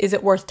 like, is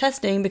it worth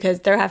testing,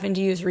 because they're having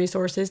to use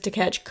resources to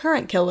catch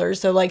current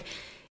killers. So, like,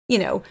 you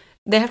know,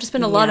 they have to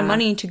spend a lot of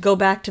money to go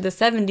back to the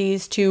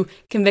 70s to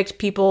convict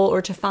people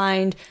or to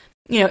find,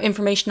 you know,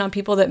 information on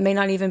people that may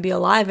not even be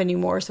alive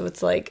anymore. So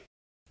it's like,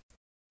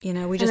 you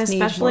know, we just need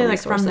more resources. And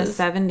especially,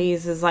 like, from the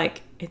 70s is,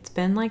 like, it's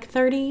been, like,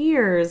 30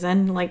 years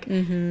and, like,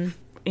 you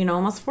know,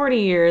 almost 40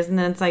 years. And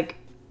then it's like,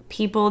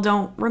 people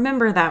don't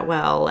remember that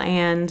well.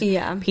 And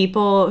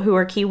people who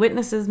are key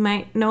witnesses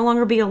might no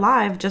longer be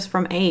alive just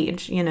from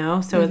age, you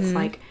know? So it's,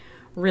 like,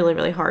 really,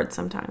 really hard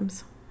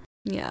sometimes.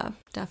 Yeah,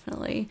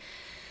 definitely.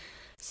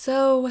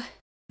 So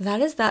that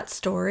is that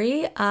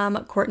story.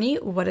 Courtney,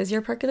 what is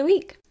your perk of the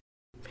week?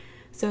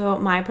 So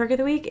my perk of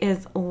the week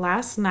is,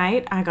 last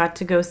night I got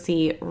to go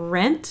see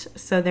Rent.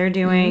 So they're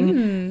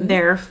doing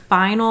their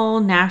final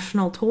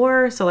national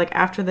tour. So, like,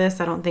 after this,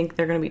 I don't think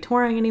they're going to be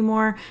touring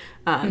anymore.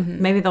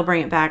 Maybe they'll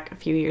bring it back a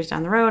few years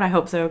down the road. I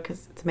hope so,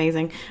 because it's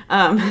amazing.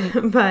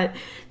 But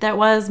that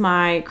was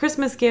my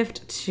Christmas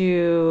gift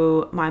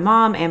to my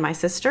mom and my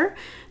sister.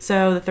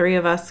 So the 3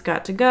 of us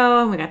got to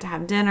go, and we got to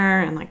have dinner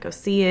and, like, go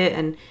see it.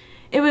 And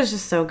it was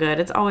just so good.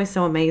 It's always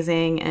so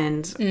amazing.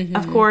 And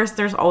of course,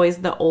 there's always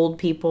the old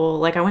people.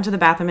 Like, I went to the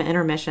bathroom at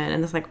intermission,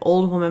 and this, like,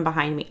 old woman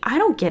behind me. I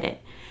don't get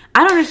it.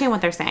 I don't understand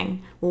what they're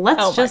saying.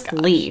 Let's just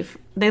leave.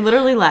 They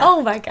literally left.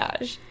 Oh my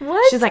gosh.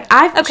 What? She's like,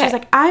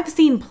 I've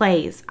seen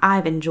plays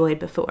I've enjoyed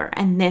before,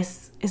 and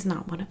this is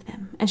not one of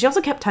them. And she also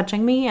kept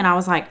touching me, and I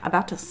was, like,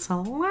 about to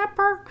slap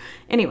her.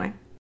 Anyway.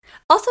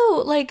 Also,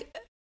 like,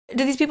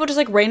 do these people just,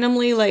 like,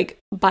 randomly, like,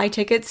 buy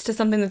tickets to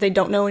something that they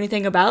don't know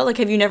anything about? Like,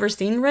 have you never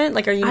seen Rent?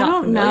 Like, are you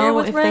not familiar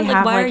with Rent?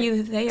 Like, why are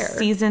you there?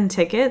 Season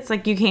tickets.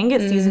 Like, you can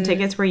get season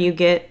tickets where you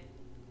get,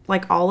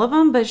 like, all of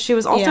them. But she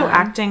was also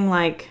acting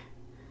like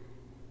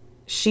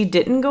she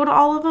didn't go to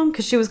all of them,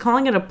 because she was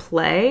calling it a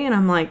play. And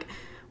I'm like,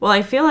 well,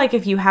 I feel like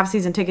if you have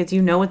season tickets,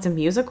 you know it's a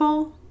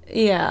musical.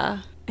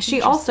 Yeah.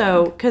 She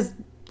also, because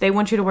they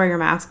want you to wear your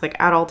mask, like,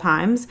 at all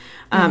times,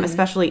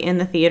 especially in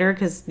the theater,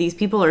 because these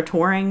people are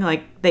touring,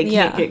 like, they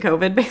can't get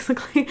COVID,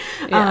 basically.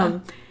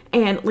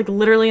 And like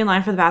literally in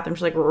line for the bathroom,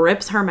 she like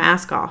rips her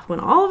mask off when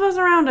all of us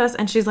around us,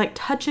 and she's like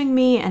touching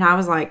me, and I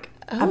was like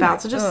about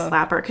to just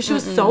slap her because she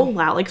was so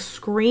loud, like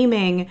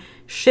screaming,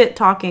 shit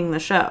talking the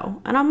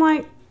show. And I'm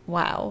like,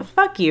 wow,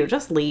 fuck you,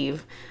 just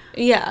leave.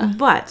 Yeah.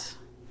 But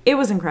it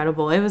was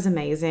incredible. It was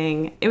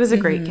amazing. It was a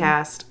great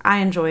cast. I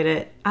enjoyed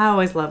it. I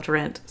always loved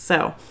Rent.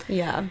 So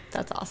yeah,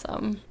 that's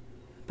awesome.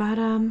 But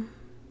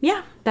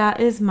yeah, that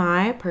is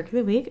my perk of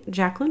the week.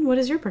 Jacqueline, what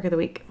is your perk of the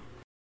week?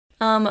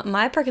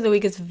 My perk of the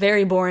week is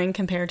very boring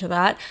compared to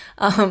that.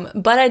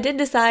 But I did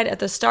decide at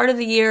the start of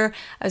the year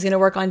I was going to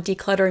work on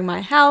decluttering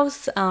my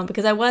house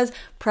because I was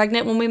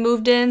pregnant when we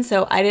moved in,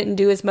 so I didn't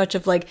do as much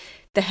of like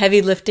the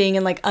heavy lifting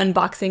and like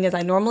unboxing as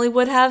I normally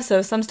would have.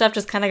 So some stuff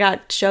just kind of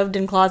got shoved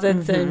in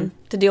closets and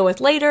to deal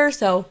with later.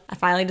 So I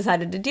finally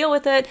decided to deal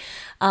with it.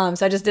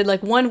 So I just did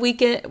like one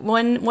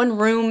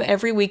room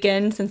every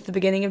weekend since the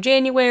beginning of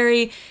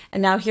January.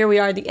 And now here we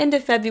are at the end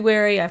of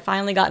February. I've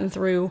finally gotten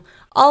through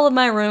all of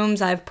my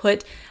rooms. I've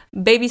put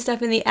baby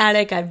stuff in the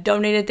attic. I've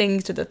donated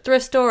things to the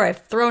thrift store.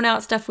 I've thrown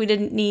out stuff we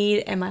didn't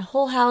need. And my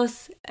whole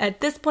house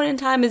at this point in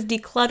time is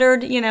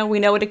decluttered. You know, we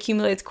know it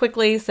accumulates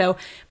quickly, so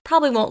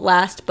probably won't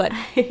last. But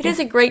it is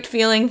a great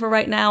feeling for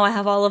right now. I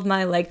have all of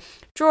my like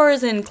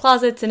drawers and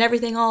closets and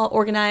everything all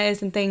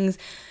organized and things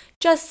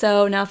just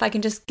so. Now if I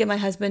can just get my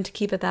husband to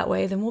keep it that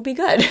way, then we'll be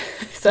good.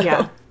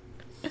 So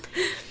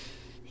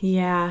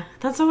yeah,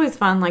 that's always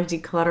fun, like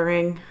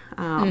decluttering.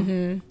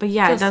 But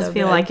yeah, it does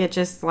feel like it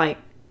just like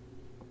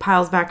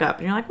piles back up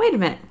and you're like, wait a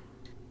minute.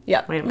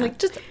 Yeah. Wait a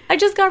minute. Like I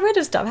just got rid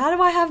of stuff. How do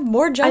I have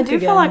more junk I do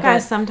feel like I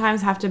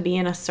sometimes have to be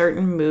in a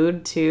certain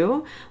mood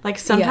too. Like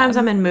sometimes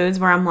I'm in moods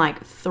where I'm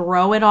like,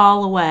 throw it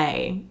all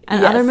away.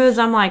 And other moods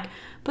I'm like,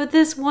 but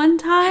this one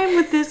time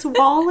with this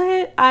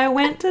wallet, I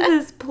went to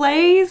this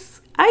place.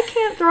 I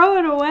can't throw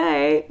it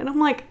away. And I'm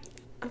like,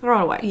 throw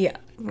it away.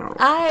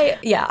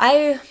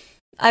 Yeah.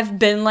 I've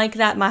been like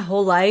that my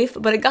whole life,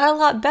 but it got a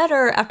lot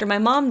better after my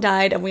mom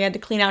died and we had to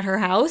clean out her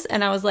house.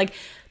 And I was like,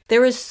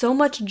 there was so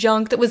much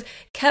junk that was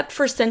kept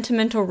for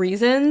sentimental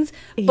reasons,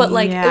 but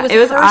like it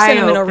was for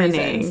sentimental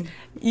reasons.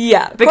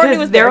 Yeah,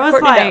 because there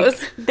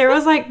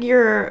was like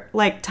your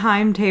like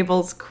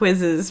timetables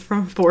quizzes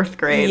from 4th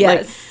grade.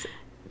 Yes, like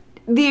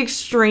the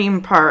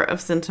extreme part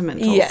of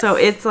sentimental. Yes. So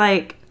it's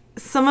like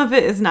some of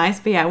it is nice,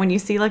 but yeah, when you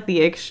see like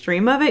the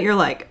extreme of it, you're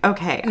like,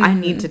 okay, I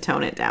need to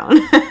tone it down.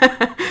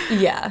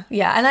 Yeah.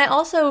 And I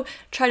also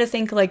try to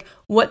think like,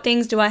 what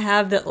things do I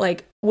have that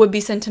like would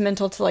be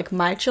sentimental to like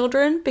my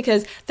children?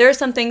 Because there are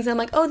some things I'm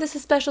like, oh, this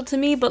is special to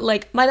me, but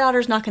like my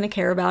daughter's not going to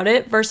care about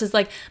it. Versus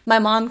like my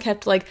mom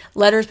kept like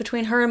letters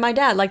between her and my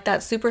dad. Like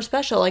that's super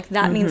special. Like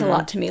that means a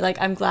lot to me. Like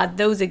I'm glad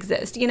those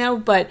exist, you know,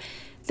 but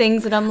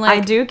things that I'm like,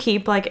 I do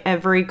keep like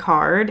every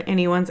card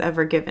anyone's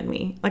ever given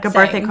me, like a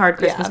birthday card,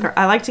 Christmas card.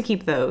 I like to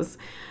keep those.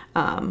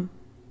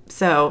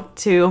 So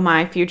to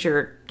my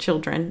future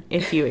children,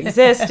 if you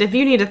exist, if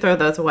you need to throw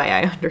those away,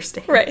 I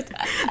understand. Right.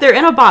 They're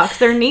in a box.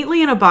 They're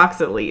neatly in a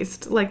box at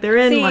least. Like they're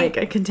in like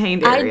a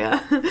contained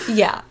area.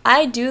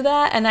 I do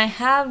that, and I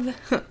have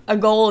a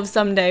goal of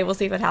someday, we'll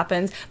see if it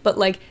happens, but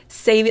like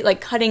save it, like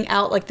cutting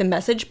out like the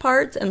message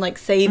parts and like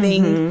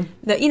saving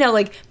the, you know,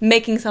 like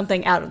making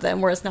something out of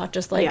them where it's not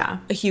just like a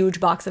huge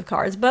box of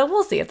cards, but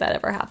we'll see if that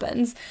ever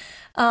happens.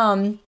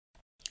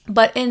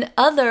 But in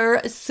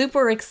other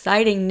super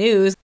exciting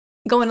news,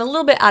 going a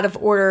little bit out of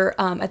order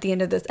at the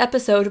end of this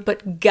episode,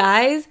 but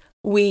guys,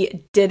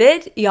 we did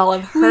it. Y'all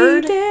have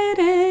heard. We did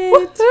it.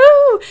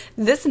 Woohoo!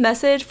 This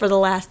message for the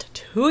last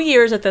 2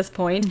 years at this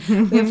point.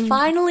 We've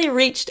finally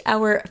reached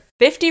our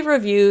 50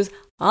 reviews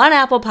on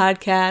Apple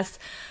Podcasts.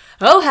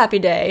 Oh, happy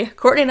day.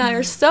 Courtney and I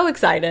are so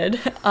excited.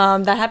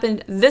 That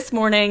happened this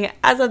morning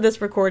as of this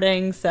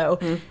recording. So,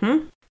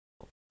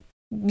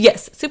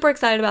 yes, super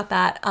excited about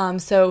that.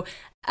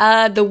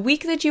 The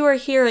week that you are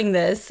hearing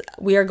this,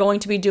 we are going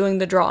to be doing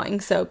the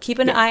drawing. So keep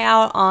an eye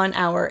out on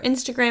our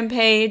Instagram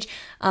page.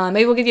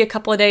 Maybe we'll give you a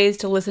couple of days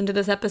to listen to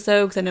this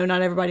episode because I know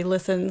not everybody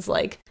listens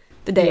like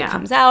the day it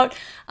comes out.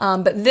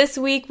 But this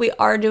week we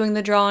are doing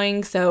the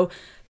drawing. So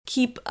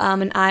keep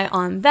an eye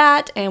on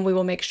that and we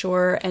will make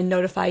sure and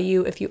notify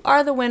you if you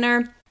are the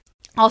winner.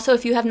 Also,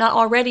 if you have not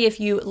already, if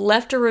you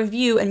left a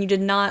review and you did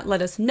not let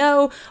us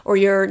know, or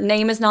your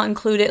name is not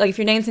included, like if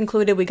your name's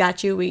included, we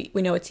got you, we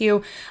know it's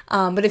you.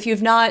 But if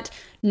you've not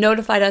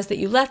notified us that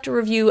you left a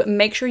review,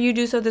 make sure you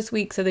do so this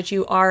week so that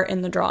you are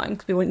in the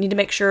drawing. We need to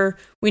make sure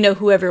we know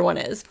who everyone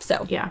is.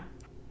 So yeah,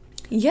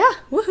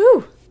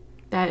 woohoo!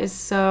 That is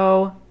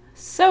so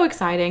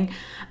exciting.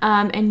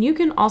 And you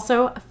can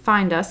also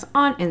find us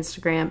on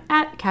Instagram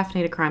at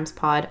Caffeinated Crimes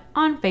Pod,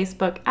 on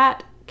Facebook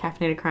at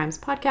Caffeinated Crimes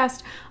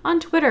Podcast, on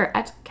Twitter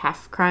at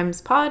CAF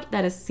Crimes Pod,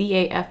 that is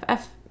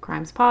CAFF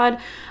Crimes Pod.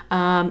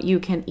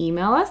 You can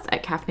email us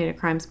at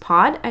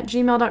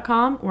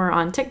caffeinatedcrimespod@gmail.com. We're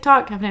on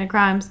TikTok, Caffeinated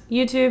Crimes,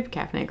 YouTube,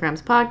 Caffeinated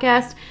Crimes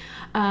Podcast.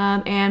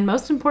 And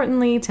most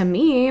importantly to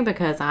me,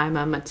 because I'm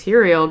a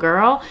material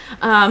girl,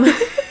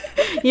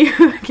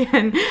 you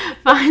can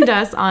find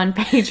us on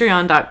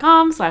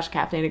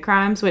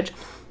patreon.com/caffeinatedcrimes, which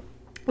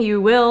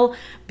You will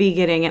be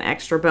getting an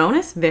extra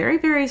bonus very,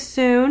 very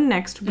soon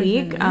next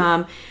week.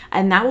 And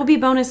that will be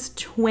bonus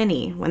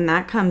 20 when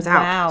that comes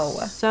out. Wow.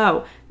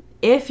 So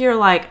if you're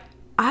like,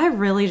 I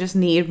really just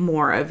need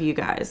more of you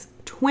guys,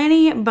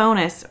 20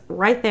 bonus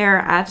right there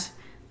at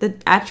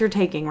your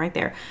taking right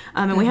there.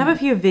 And we have a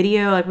few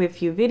video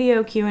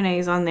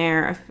Q&As on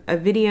there, a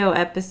video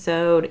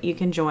episode. You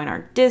can join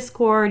our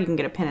Discord. You can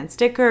get a pin and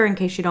sticker in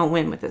case you don't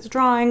win with this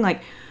drawing.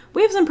 Like,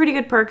 we have some pretty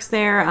good perks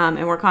there,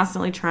 and we're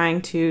constantly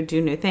trying to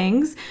do new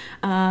things.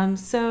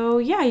 So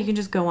yeah, you can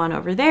just go on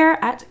over there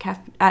at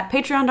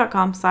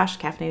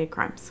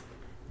patreon.com/caffeinatedcrimes.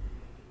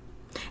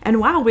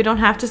 And wow, we don't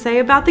have to say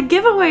about the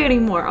giveaway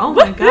anymore. Oh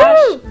my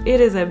gosh,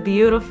 it is a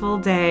beautiful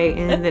day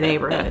in the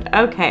neighborhood.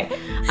 Okay,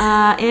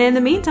 in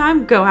the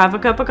meantime, go have a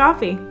cup of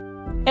coffee.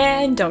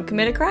 And don't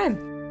commit a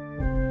crime.